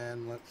 And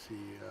then let's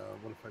see.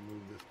 What if I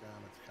move this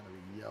down? It's kind of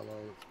a yellow.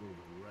 Let's move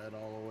the red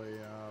all the way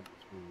up.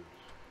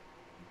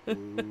 Let's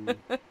move this blue.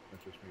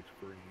 That just makes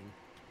green.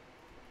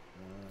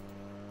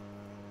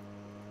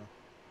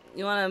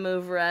 You want to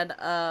move red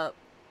up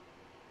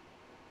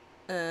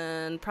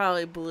and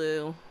probably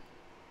blue.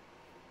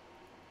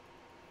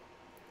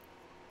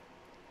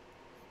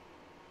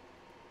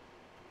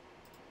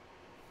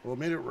 Well, it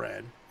made it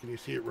red. Can you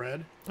see it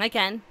red? I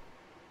can.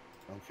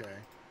 Okay.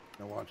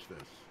 Now watch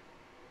this.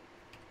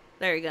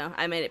 There you go.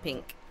 I made it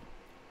pink.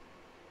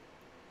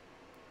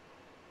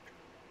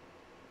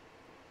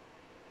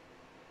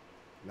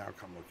 Now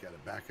come look at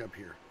it. Back up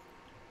here.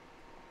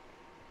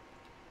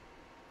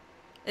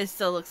 It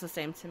still looks the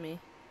same to me.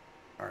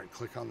 All right,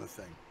 click on the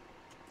thing.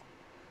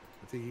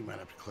 I think you might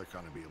have to click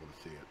on it to be able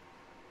to see it.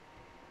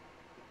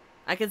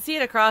 I can see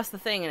it across the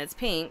thing, and it's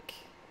pink.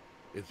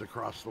 It's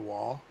across the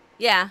wall?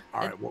 Yeah.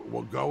 All right,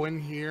 we'll go in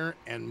here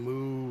and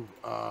move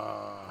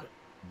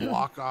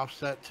block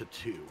offset to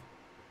 2.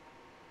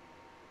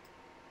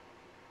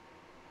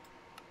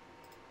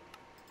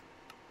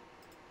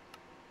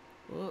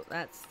 Ooh,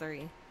 that's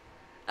 3.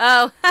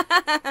 Oh.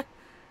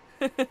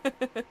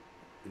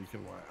 You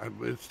can.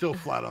 It's still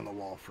flat on the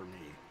wall for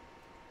me.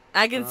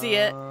 I can see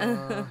it.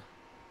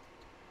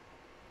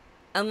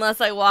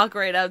 Unless I walk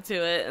right up to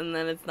it, and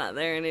then it's not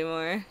there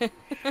anymore.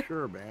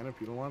 Sure, man,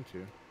 if you don't want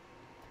to.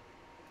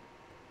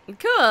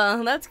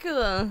 Cool. That's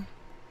cool.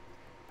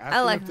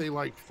 Ask them if they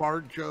like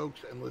fart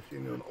jokes and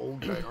listening to an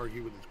old guy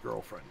argue with his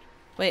girlfriend.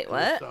 Wait,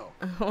 what? So,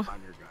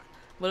 I'm your guy.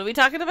 What are we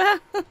talking about?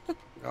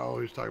 Oh,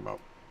 he was talking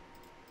about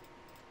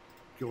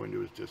going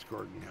to his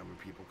Discord and having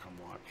people come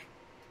watch.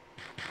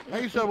 I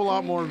used to have a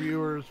lot more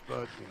viewers,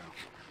 but, you know,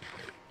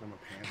 I'm a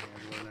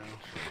panhandler now,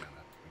 so yeah,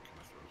 that kind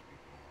of throws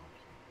people off.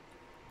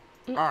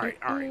 So.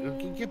 All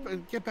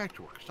right. Get back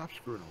to work. Stop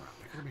screwing around.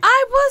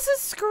 I wasn't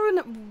screwing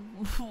up.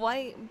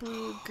 White,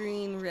 blue,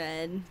 green,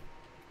 red.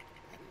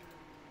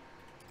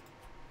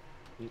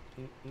 All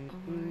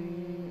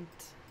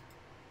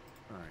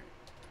right.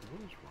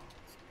 What is wrong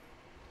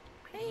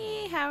with me?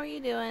 Hey, how are you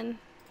doing?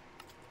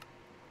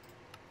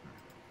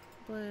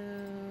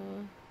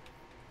 Blue.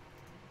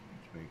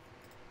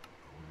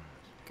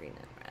 Green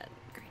and red.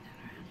 Green and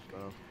red.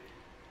 Stuff.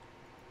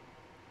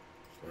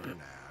 Start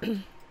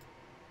an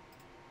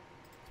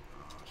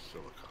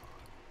silicon.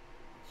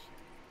 Let's see.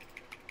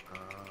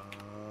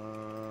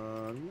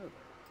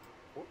 Another.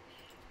 Whoops.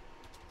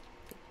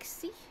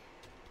 Pixie.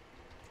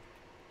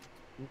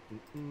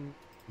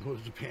 What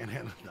was the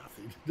panhandle?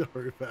 Nothing. Don't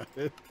worry about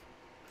it.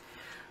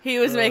 He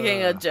was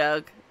making a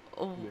joke.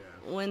 Oh, yes.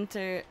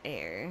 Winter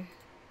air.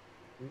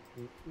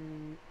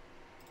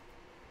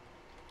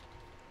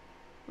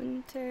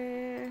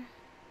 Winter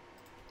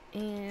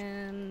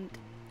and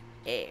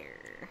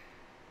air.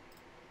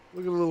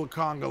 Look at the little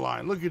conga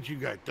line. Look at you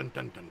guys. Dun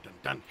dun dun dun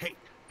dun. Hey.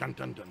 Dun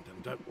dun dun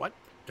dun dun. What?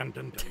 Dun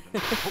dun dun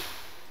dun. Oh.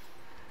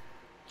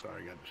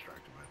 Sorry, I got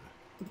distracted by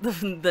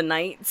that. The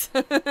knights.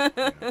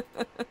 Yeah.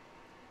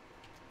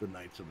 The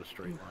knights of the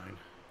straight line.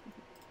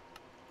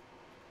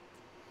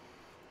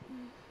 All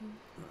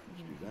right,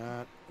 let's do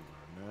that.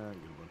 Learn that.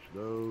 Get a bunch of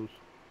those.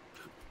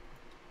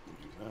 We'll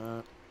do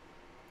that.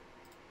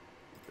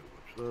 Get a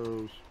bunch of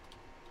those.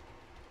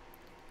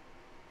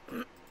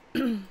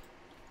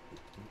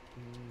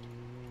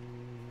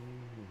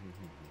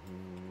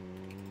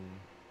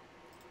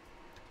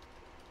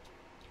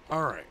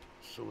 All right,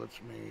 so let's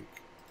make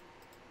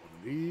one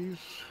of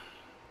these.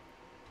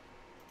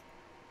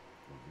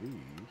 One of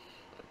these.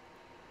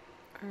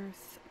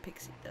 Earth,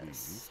 pixie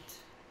dust.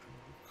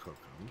 We'll cook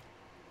them.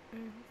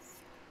 Earth.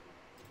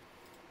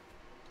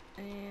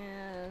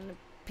 And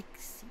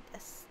pixie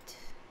dust.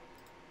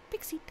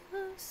 Pixie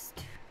dust.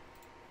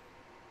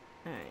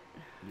 Alright.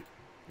 You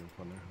have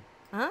fun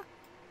there? Huh?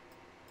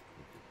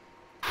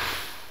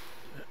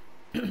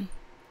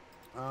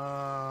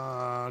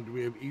 Do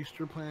we have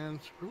Easter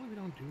plans? Really, we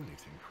don't do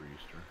anything for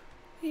Easter.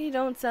 We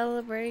don't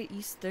celebrate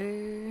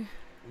Easter.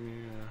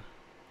 Yeah.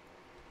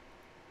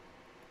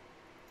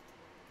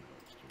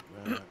 Let's do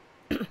that.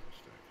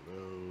 Stack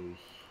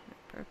those.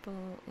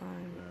 Purple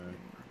lime. That.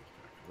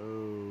 Stack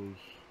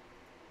those.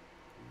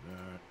 Do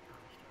that.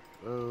 Stack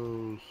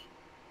those.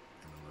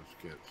 And then let's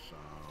get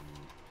some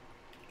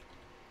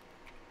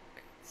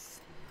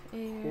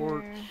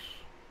quartz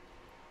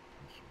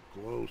and some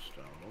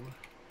glowstone.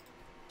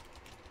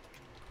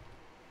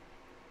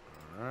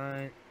 All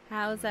right.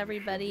 How's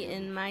everybody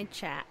in my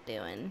chat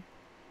doing?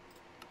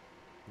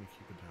 Let me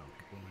keep it down.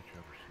 People in my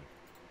chat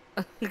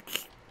are sick.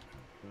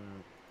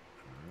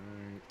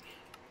 Alright.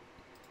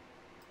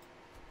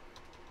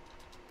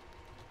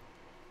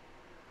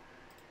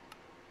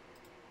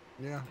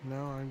 Yeah,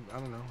 no, I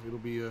don't know. It'll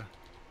be a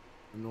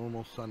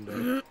normal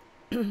Sunday.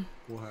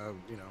 We'll have,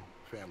 you know,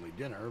 family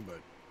dinner,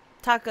 but...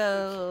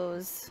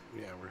 Tacos!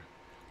 Yeah,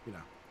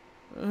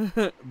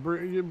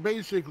 you're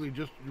basically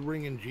just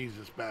bringing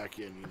Jesus back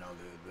in, you know,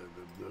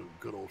 the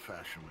good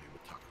old-fashioned way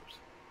with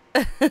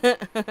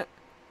tacos.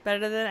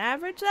 Better than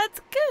average?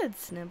 That's good,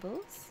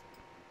 Snibbles.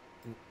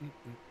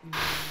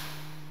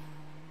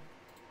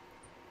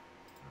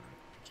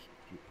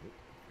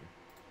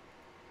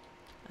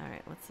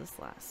 Alright, what's this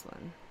last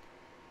one?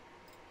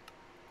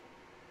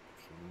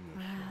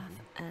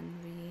 Wrath,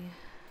 envy.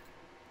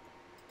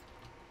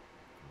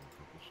 A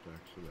couple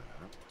stacks of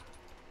that.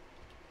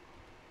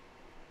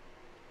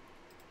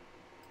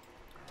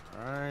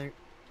 Alright.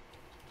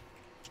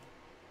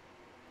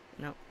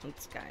 Nope,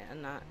 it's Gaia,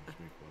 not. Let's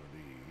make one of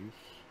these.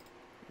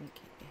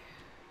 Okay.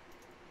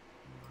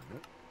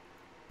 Market.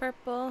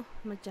 Purple,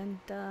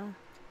 magenta,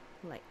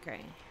 light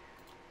gray.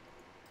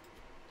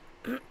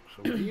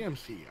 So with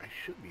EMC, I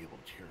should be able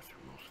to tear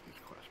through most of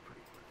these quests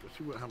pretty quick. Let's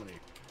see how many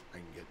I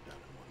can get done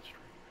in one stream.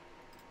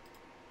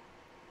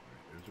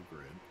 Alright, there's a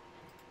grid.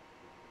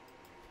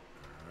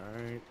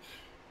 Alright.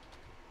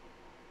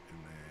 And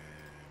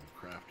then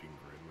crafting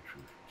grid, which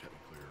we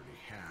technically already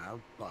have,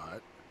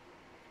 but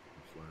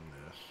let's learn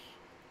this.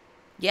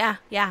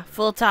 Yeah,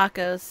 full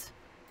tacos.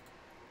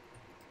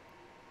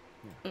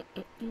 Yeah.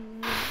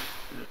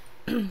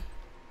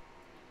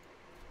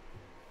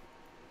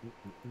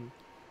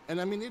 And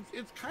I mean,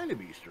 it's kind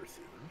of Easter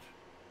themed.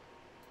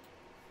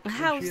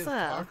 How she has so?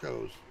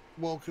 Tacos.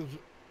 Well, because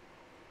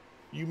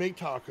you make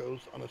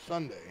tacos on a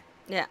Sunday.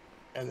 Yeah.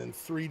 And then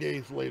 3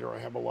 days later, I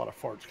have a lot of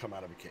farts come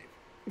out of a cave.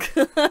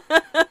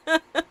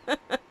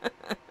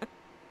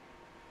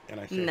 And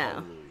I say no.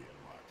 hallelujah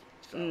a lot.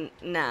 So,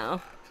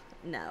 no.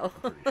 No.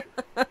 I'm pretty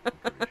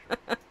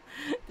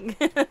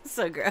sure.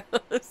 So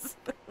gross.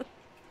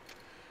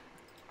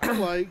 I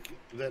like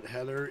that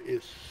Heather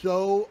is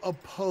so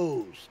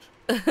opposed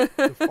to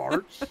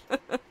farts,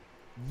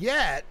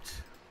 yet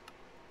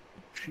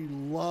she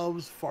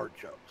loves fart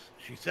jokes.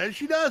 She says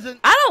she doesn't.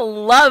 I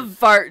don't love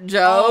fart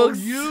jokes.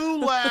 Oh, you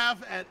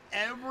laugh at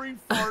every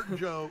fart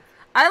joke.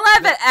 I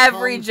laugh at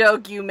every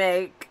joke you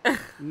make.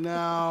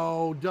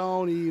 No,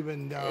 don't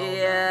even know.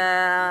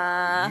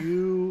 Yeah.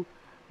 No.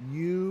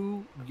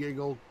 You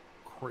giggle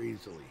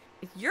crazily.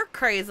 You're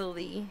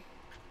crazily.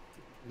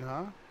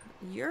 Huh?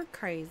 You're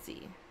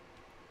crazy.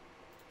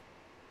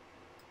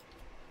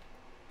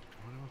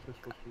 What else am I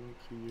supposed to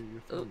see?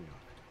 You're throwing me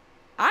off.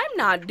 I'm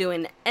not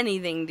doing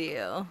anything to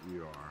you.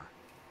 You are.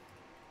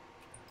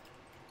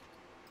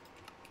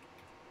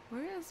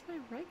 Where is my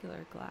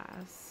regular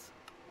glass?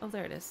 Oh,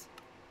 there it is.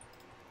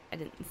 I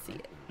didn't see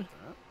it.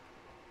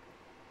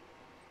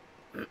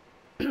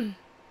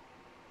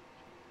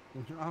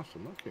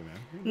 Awesome. Okay, man.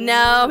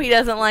 No, he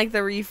doesn't like the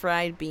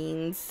refried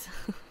beans.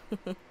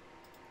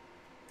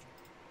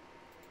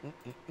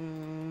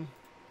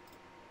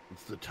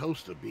 It's the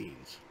toast of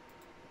beans.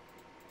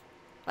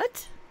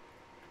 What?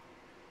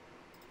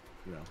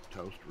 You know,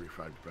 toast,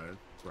 refried bread.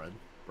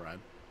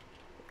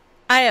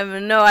 I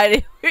have no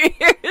idea what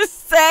you're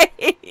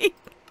saying.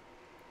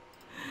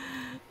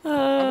 I've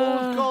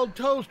always called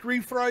toast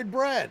refried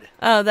bread.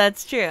 Oh,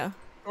 that's true.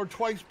 Or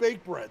twice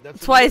baked bread.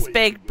 That's twice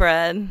baked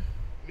bread.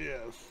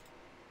 Yes.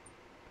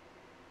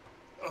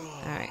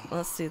 Alright,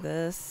 let's do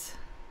this.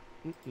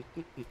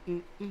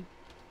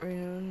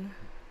 Rune.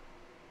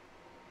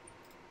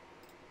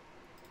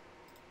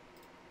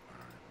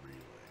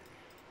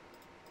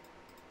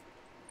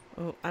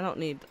 Oh, I don't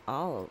need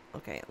all.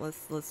 Okay,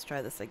 let's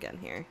try this again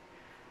here.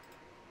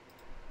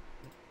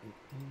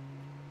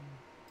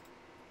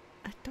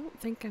 I don't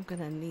think I'm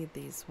gonna need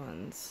these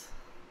ones.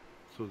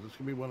 So is this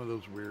gonna be one of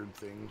those weird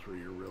things where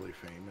you're really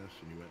famous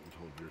and you went and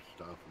told your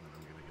stuff, and then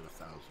I'm gonna get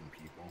 1,000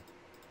 people,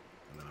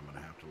 and then I'm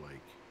gonna have to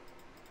like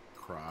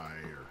cry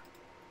or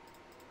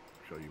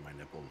show you my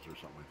nipples or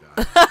something like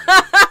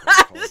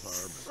that.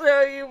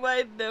 Show you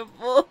my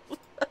nipples.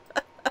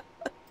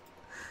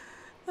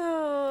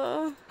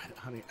 Oh.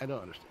 Honey, I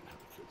don't understand how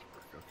the kids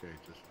work. Okay,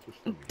 just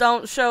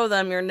don't show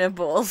them your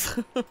nipples.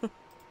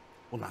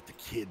 Well, not the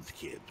kids,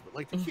 but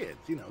like the kids.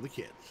 You know, the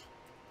kids.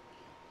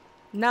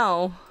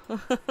 No.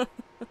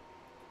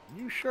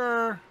 You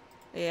sure?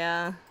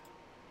 Yeah.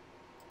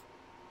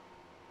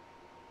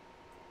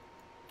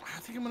 I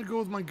think I'm gonna go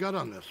with my gut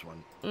on this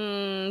one.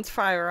 It's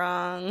probably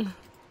wrong.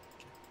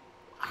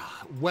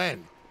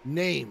 When?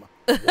 Name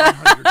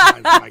 100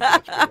 times my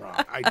gut's been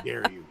wrong. I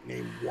dare you.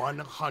 Name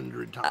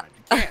 100 times.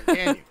 You can't,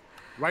 can you?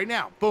 Right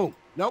now. Boom.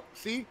 Nope.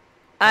 See?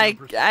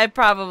 100%. I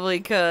probably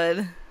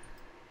could.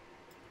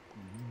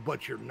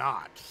 But you're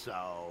not,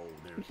 so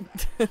there's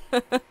that. All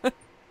right,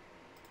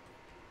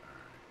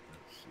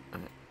 let's see.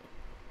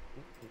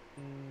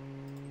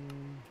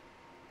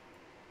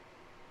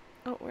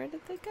 Oh, where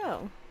did they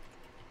go?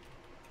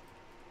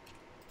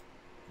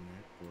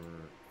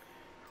 Network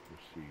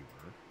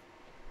receiver.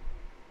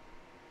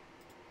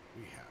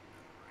 We have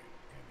netherite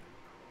and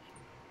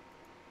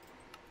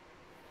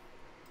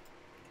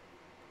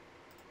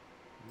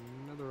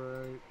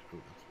netherite. Oh,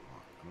 that's a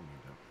lot. I don't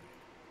need that many.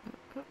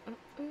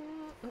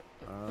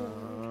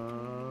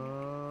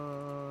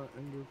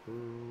 Ender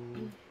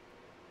pearls.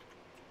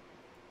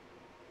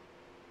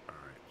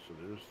 Alright, so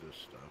there's this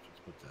stuff.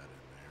 Let's put that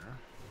in there.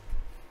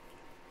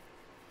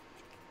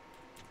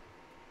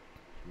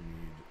 We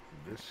need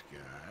this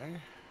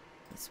guy.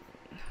 This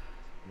one.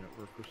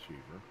 Network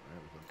receiver.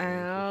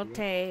 I'll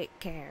take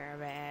care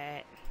of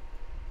it.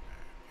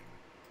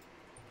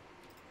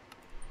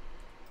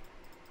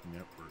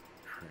 Network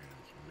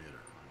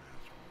transmitter.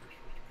 That's what we're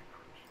supposed to make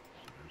first.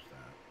 So there's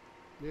that.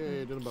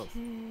 Yay, did them both.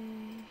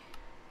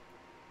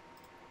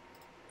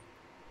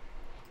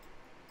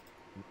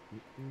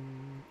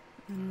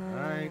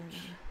 Alright.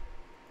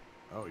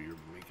 Oh, you're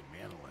making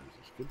mana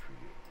lenses. Good for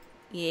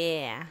you.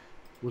 Yeah.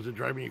 Was it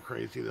driving you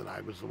crazy that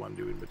I was the one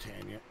doing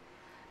Botania?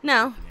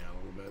 No. Yeah, a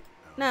little bit.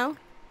 Oh, no.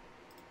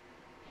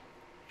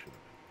 Should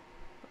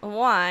have been.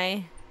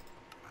 Why?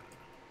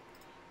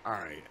 I don't know.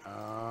 Alright.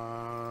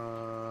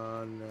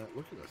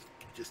 Look at us.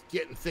 Just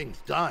getting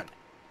things done.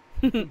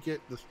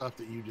 Get the stuff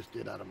that you just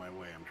did out of my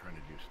way. I'm trying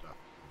to do stuff.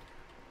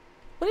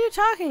 What are you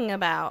talking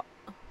about?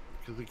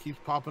 Because it keeps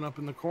popping up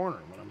in the corner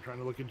when I'm trying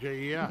to look at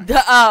JEI.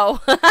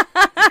 Oh.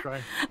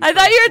 I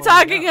thought you were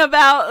talking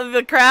about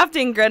the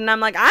crafting grid, and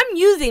I'm like, I'm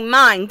using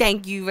mine.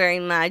 Thank you very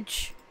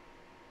much.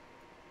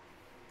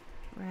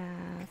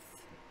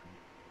 Wrath.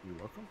 You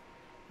welcome?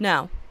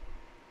 No.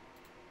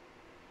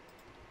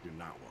 You're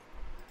not welcome.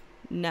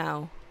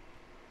 No.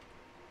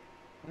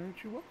 Why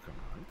aren't you welcome,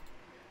 hon?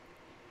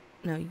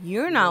 No,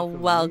 you're not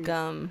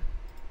welcome.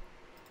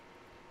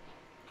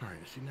 All right,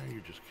 see, now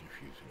you're just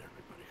confusing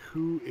everybody.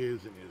 Who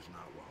is and is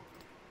not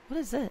welcome? What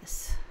is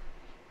this?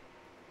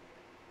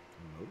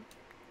 Hello?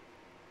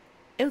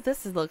 Ew,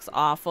 this looks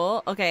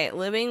awful. Okay,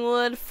 living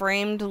wood,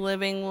 framed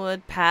living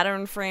wood,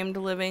 pattern framed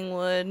living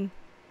wood.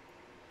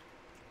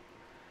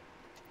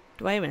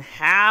 Do I even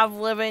have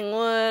living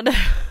wood?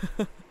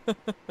 Hold on.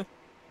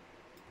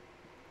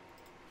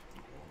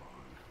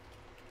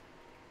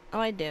 Oh,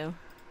 I do. Oh,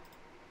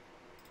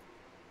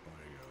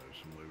 there you go. There's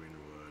some living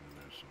wood and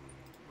there's some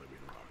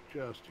living rock,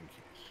 just in case.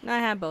 I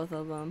have both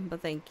of them,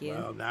 but thank you.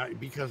 Well, now,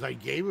 because I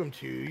gave them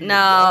to you.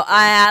 No,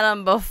 I had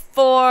them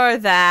before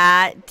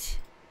that.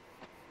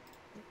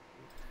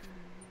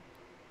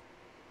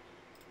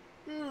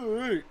 All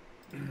right.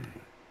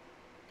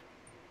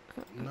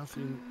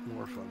 Nothing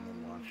more fun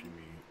than watching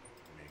me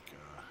make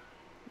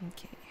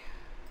okay.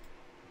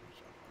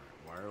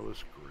 All right,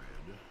 wireless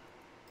grid.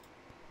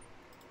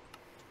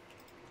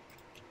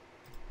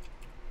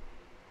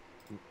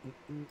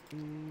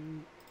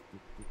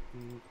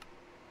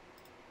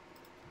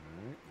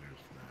 Alright,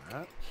 there's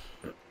that.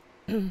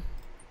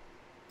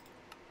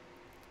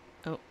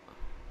 Oh.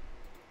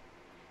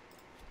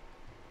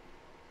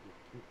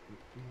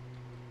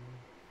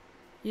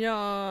 You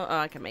know, oh,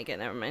 I can make it.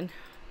 Never mind.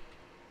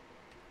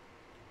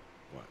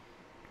 What?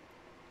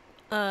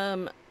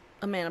 A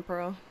mana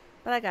pearl,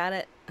 but I got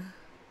it. Let's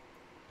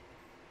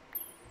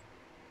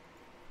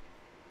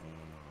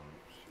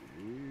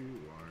see,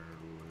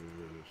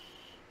 wireless.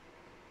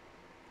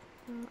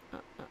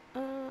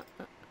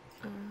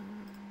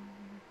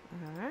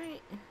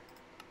 Alright.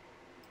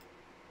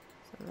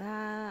 So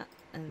that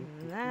and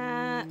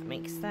that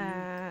makes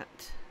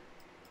that.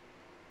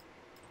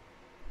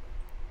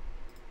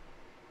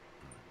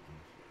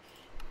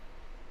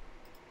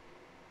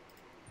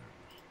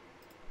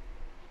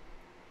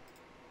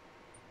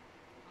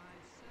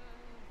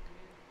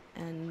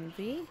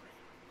 Envy.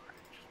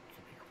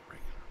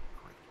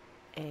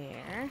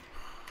 Air.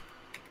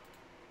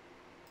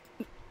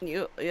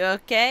 You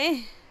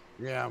okay?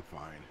 Yeah, I'm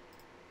fine.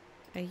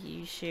 Are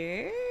you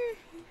sure?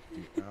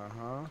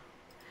 Uh-huh.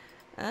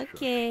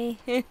 Okay.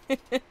 Sure.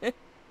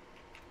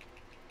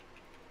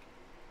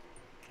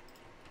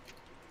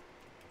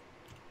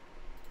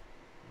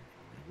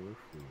 Regular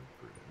fluid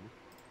grid.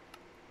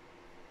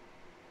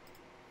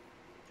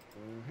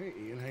 Hey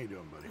Ian, how you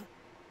doing, buddy?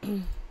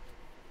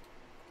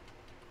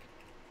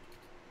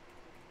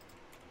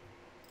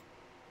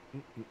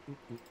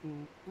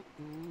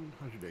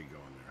 How's your day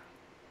going there?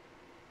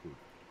 Ooh.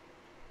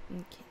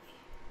 Okay.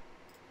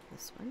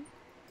 This one.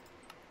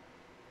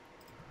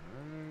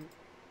 Alright.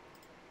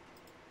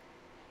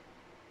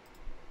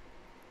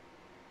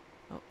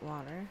 Oh,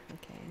 water.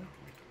 Okay. Now we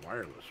make the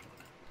wireless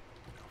one.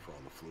 Now for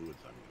all the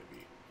fluids I'm going to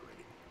be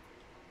grading.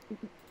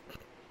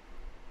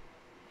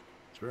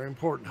 It's very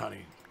important,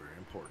 honey. It's very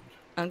important.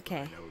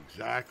 Okay. I know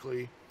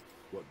exactly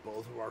what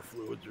both of our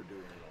fluids are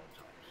doing at all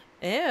times.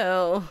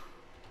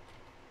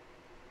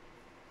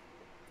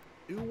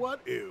 Ew.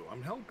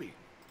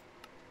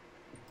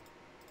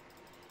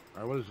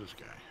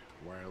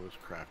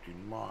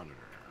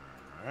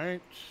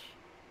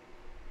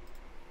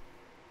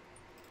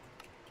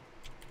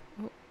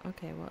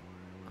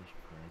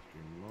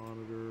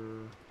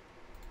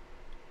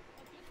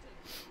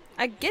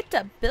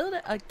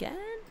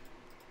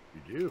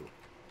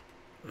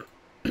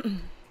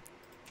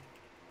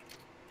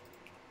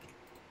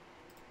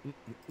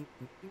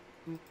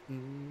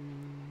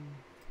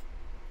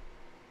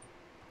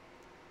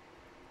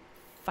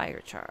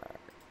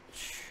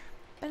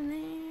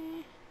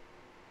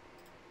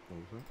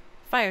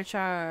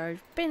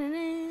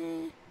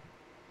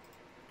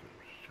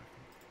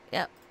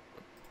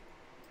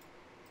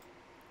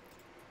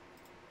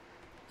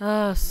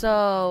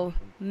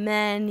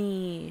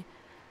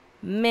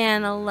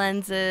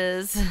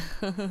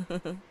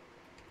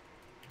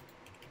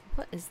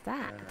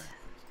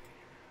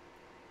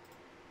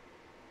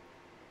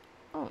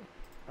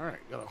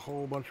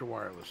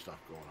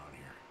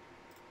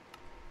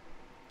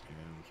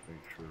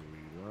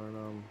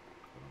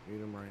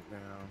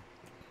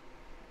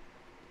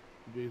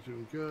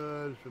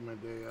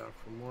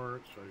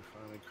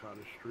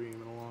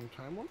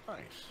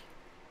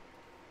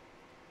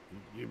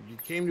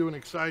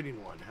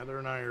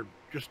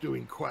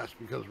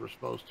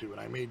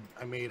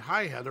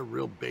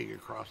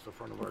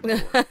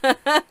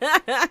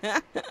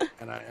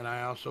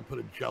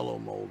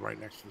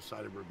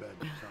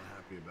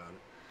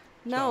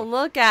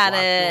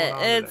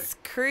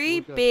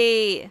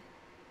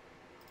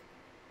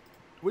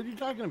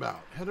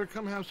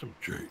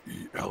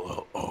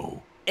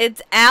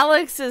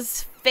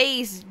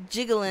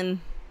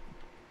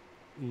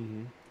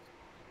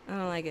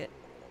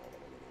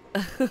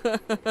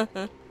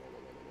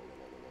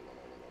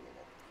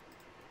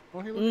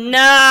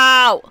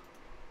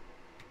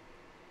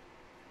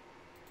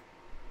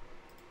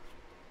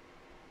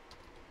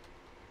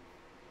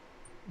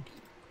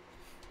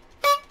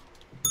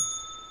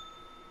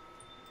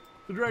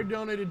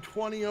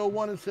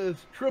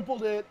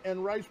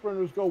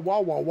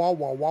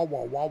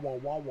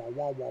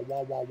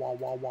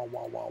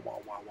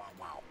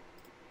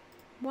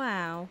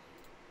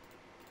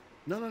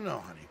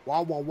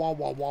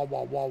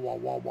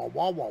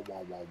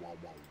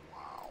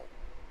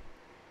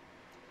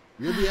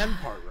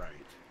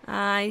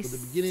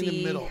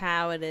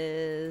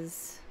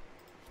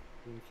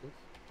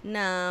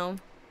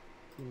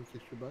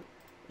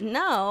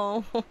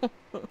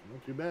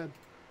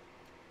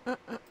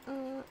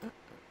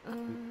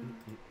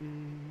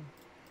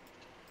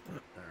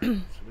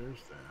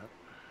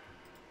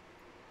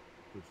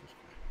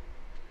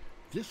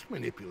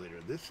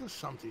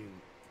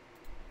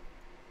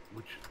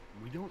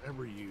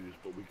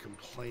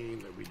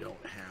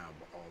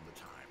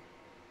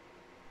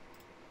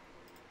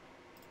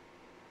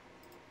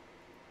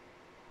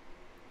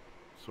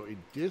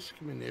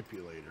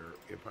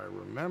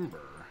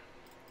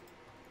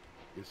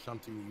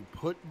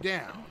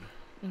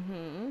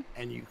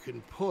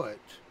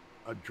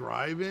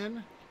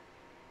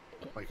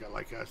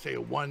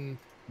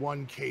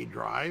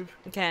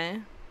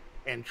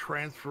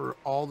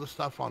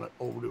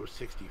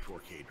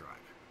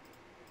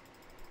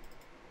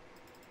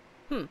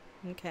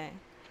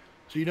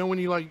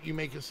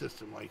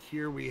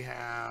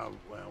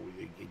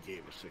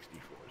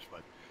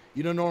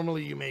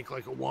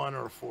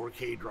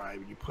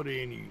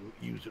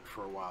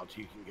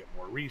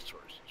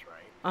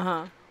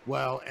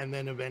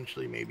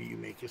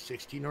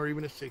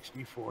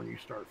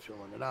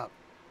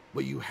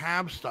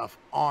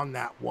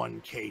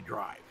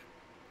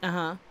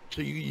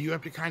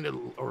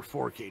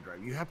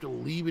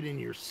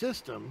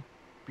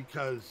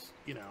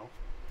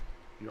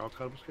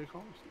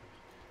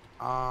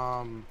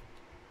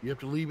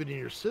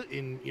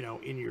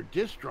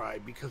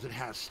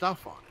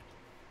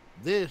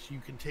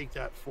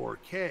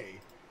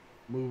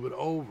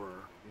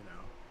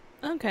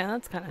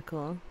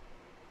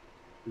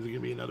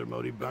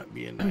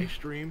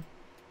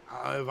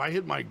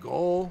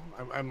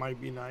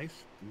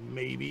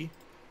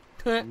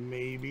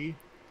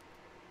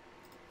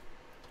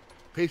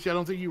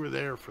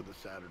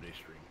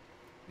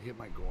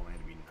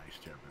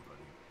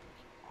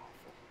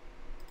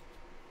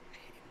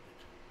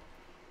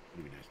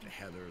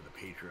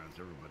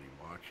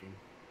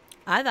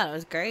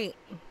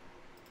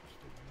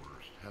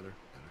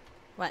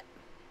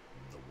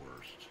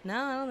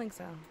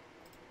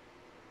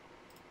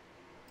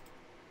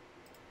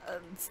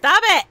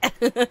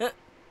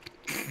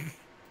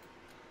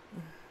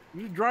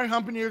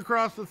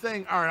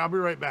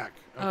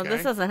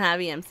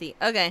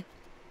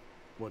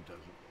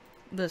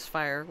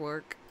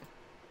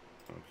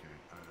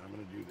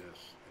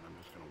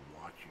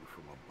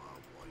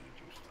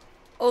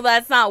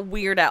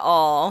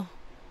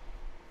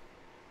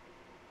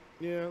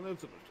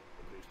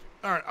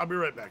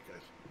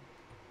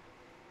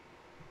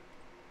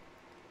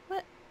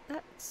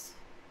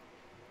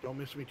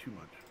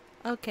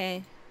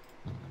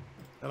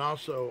 And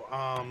also,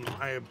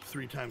 I have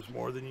 3 times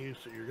more than you,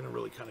 so you're gonna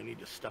really kind of need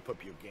to step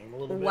up your game a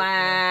little bit.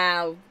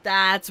 Wow,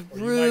 that's or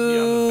rude. You might be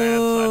on the bad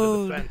side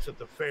of the fence at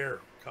the fair.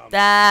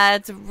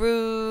 That's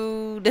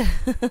rude.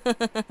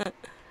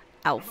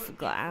 Alpha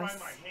glass.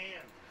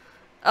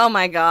 Oh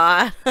my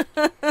god.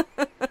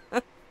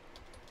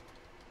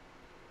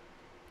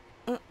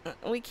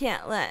 We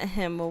can't let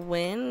him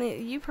win.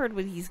 You've heard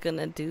what he's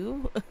gonna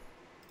do.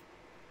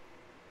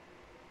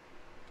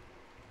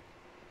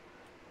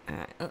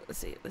 Alright, let's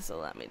see if this will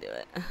let me do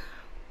it.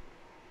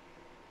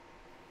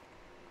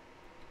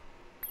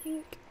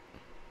 Pink.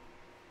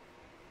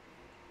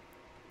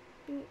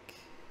 Pink.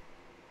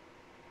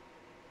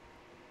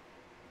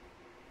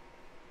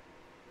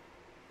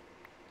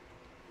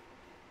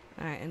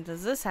 Alright, and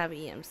does this have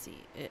EMC?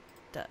 It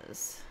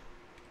does.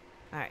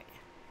 Alright.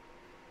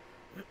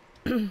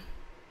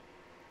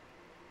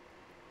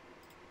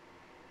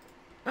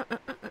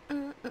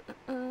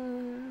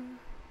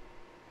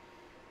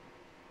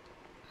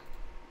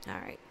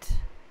 Alright.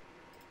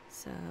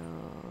 So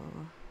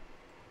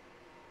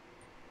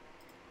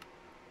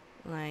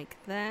like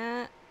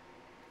that.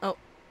 Oh.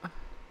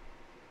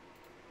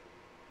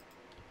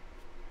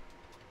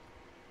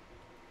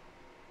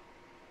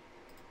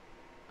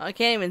 I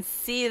can't even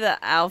see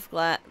the elf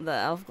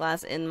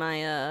glass in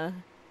my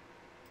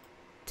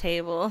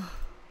table.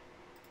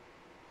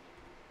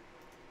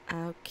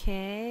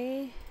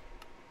 Okay.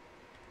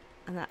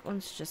 And that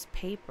one's just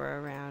paper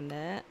around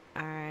it.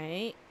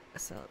 Alright.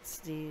 So let's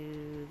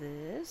do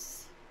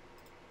this.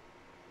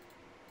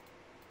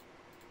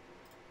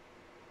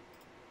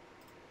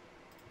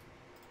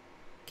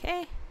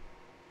 Okay.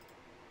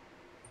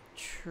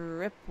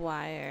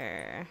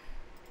 Tripwire.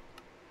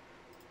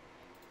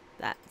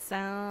 That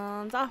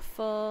sounds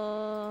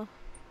awful.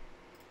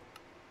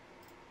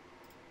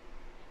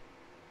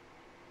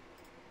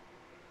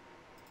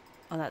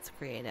 Oh, that's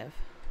creative.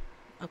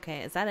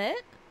 Okay, is that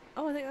it?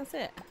 Oh, I think that's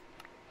it.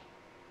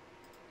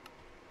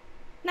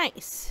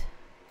 Nice.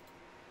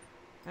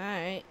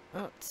 Alright,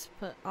 let's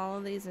put all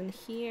of these in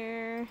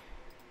here.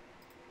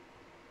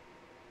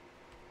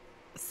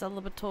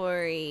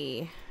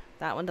 Celebratory.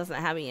 That one doesn't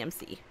have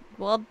EMC.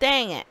 Well,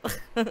 dang it.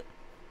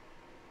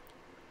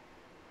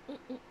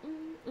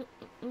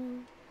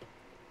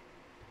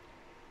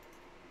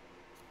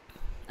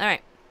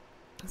 Alright.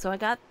 So I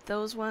got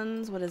those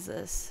ones. What is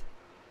this?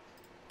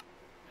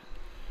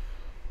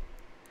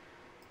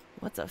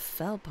 What's a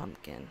fell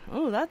pumpkin?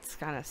 Oh, that's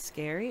kind of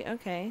scary.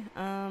 Okay.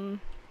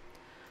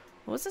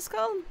 What's this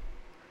called?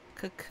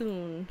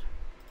 Cocoon.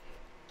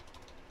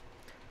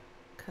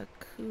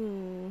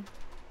 Cocoon.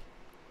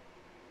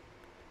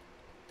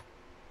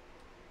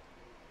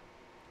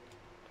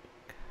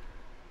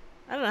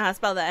 I don't know how to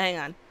spell that. Hang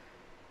on.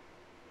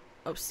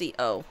 Oh,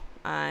 C-O.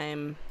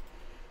 I'm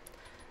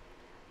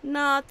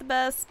not the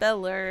best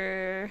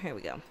speller. Here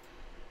we go.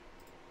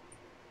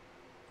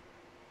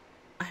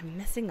 I'm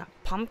missing a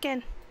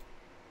pumpkin.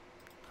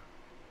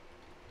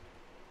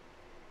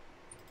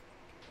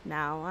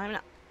 Now I'm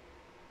not.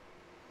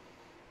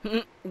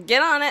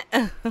 Get on it.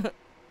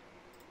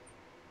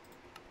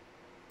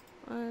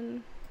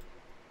 One.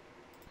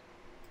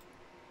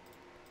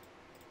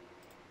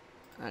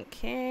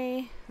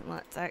 Okay,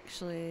 let's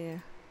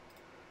actually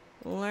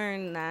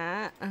learn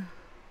that.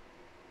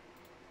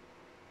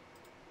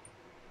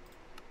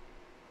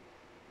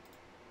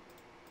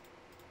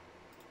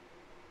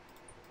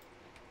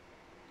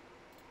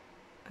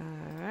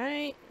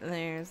 Alright,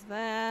 there's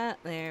that.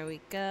 There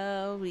we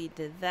go. We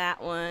did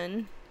that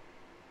one.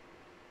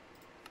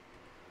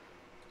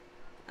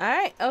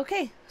 Alright,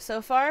 okay.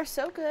 So far,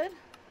 so good.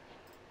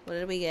 What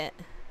did we get?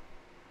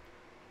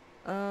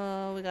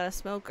 Oh, we got a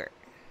smoker.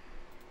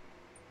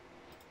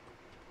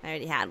 I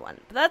already had one,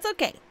 but that's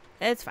okay.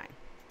 It's fine.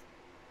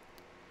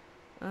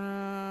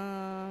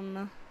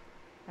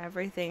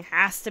 Everything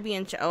has to be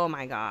in oh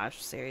my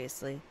gosh,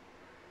 seriously.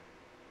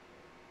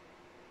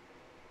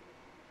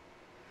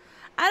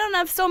 I don't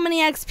have so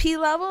many XP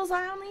levels.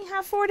 I only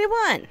have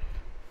 41.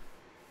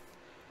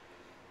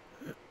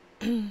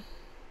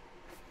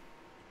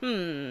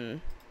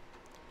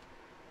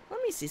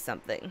 Let me see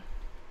something.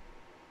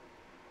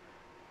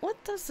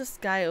 What does this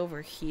guy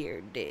over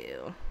here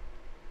do?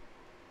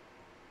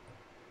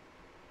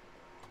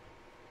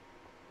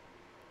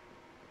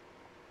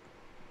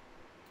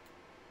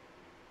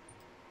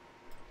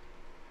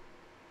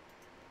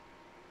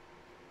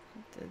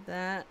 Did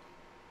that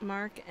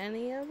mark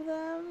any of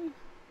them?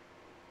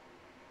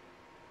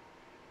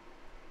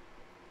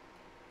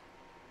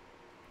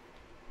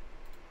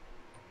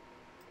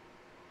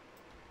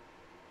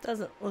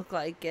 Doesn't look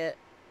like it.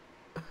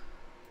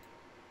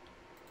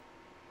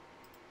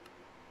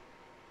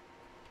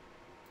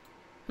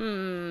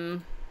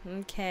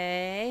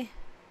 Okay.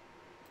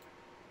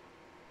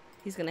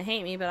 He's gonna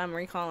hate me, but I'm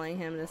recalling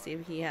him to see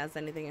if he has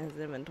anything in his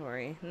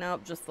inventory.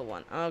 Nope, just the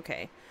one.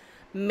 Okay.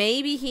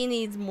 Maybe he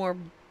needs more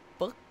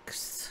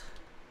books.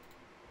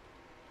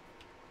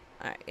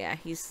 Alright, yeah,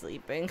 he's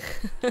sleeping.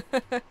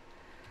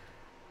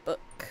 Book.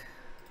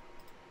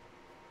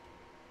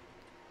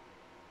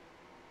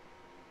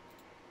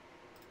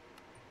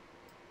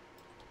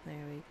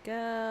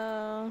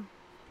 There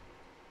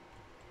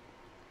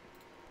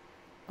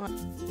we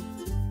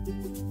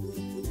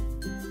go.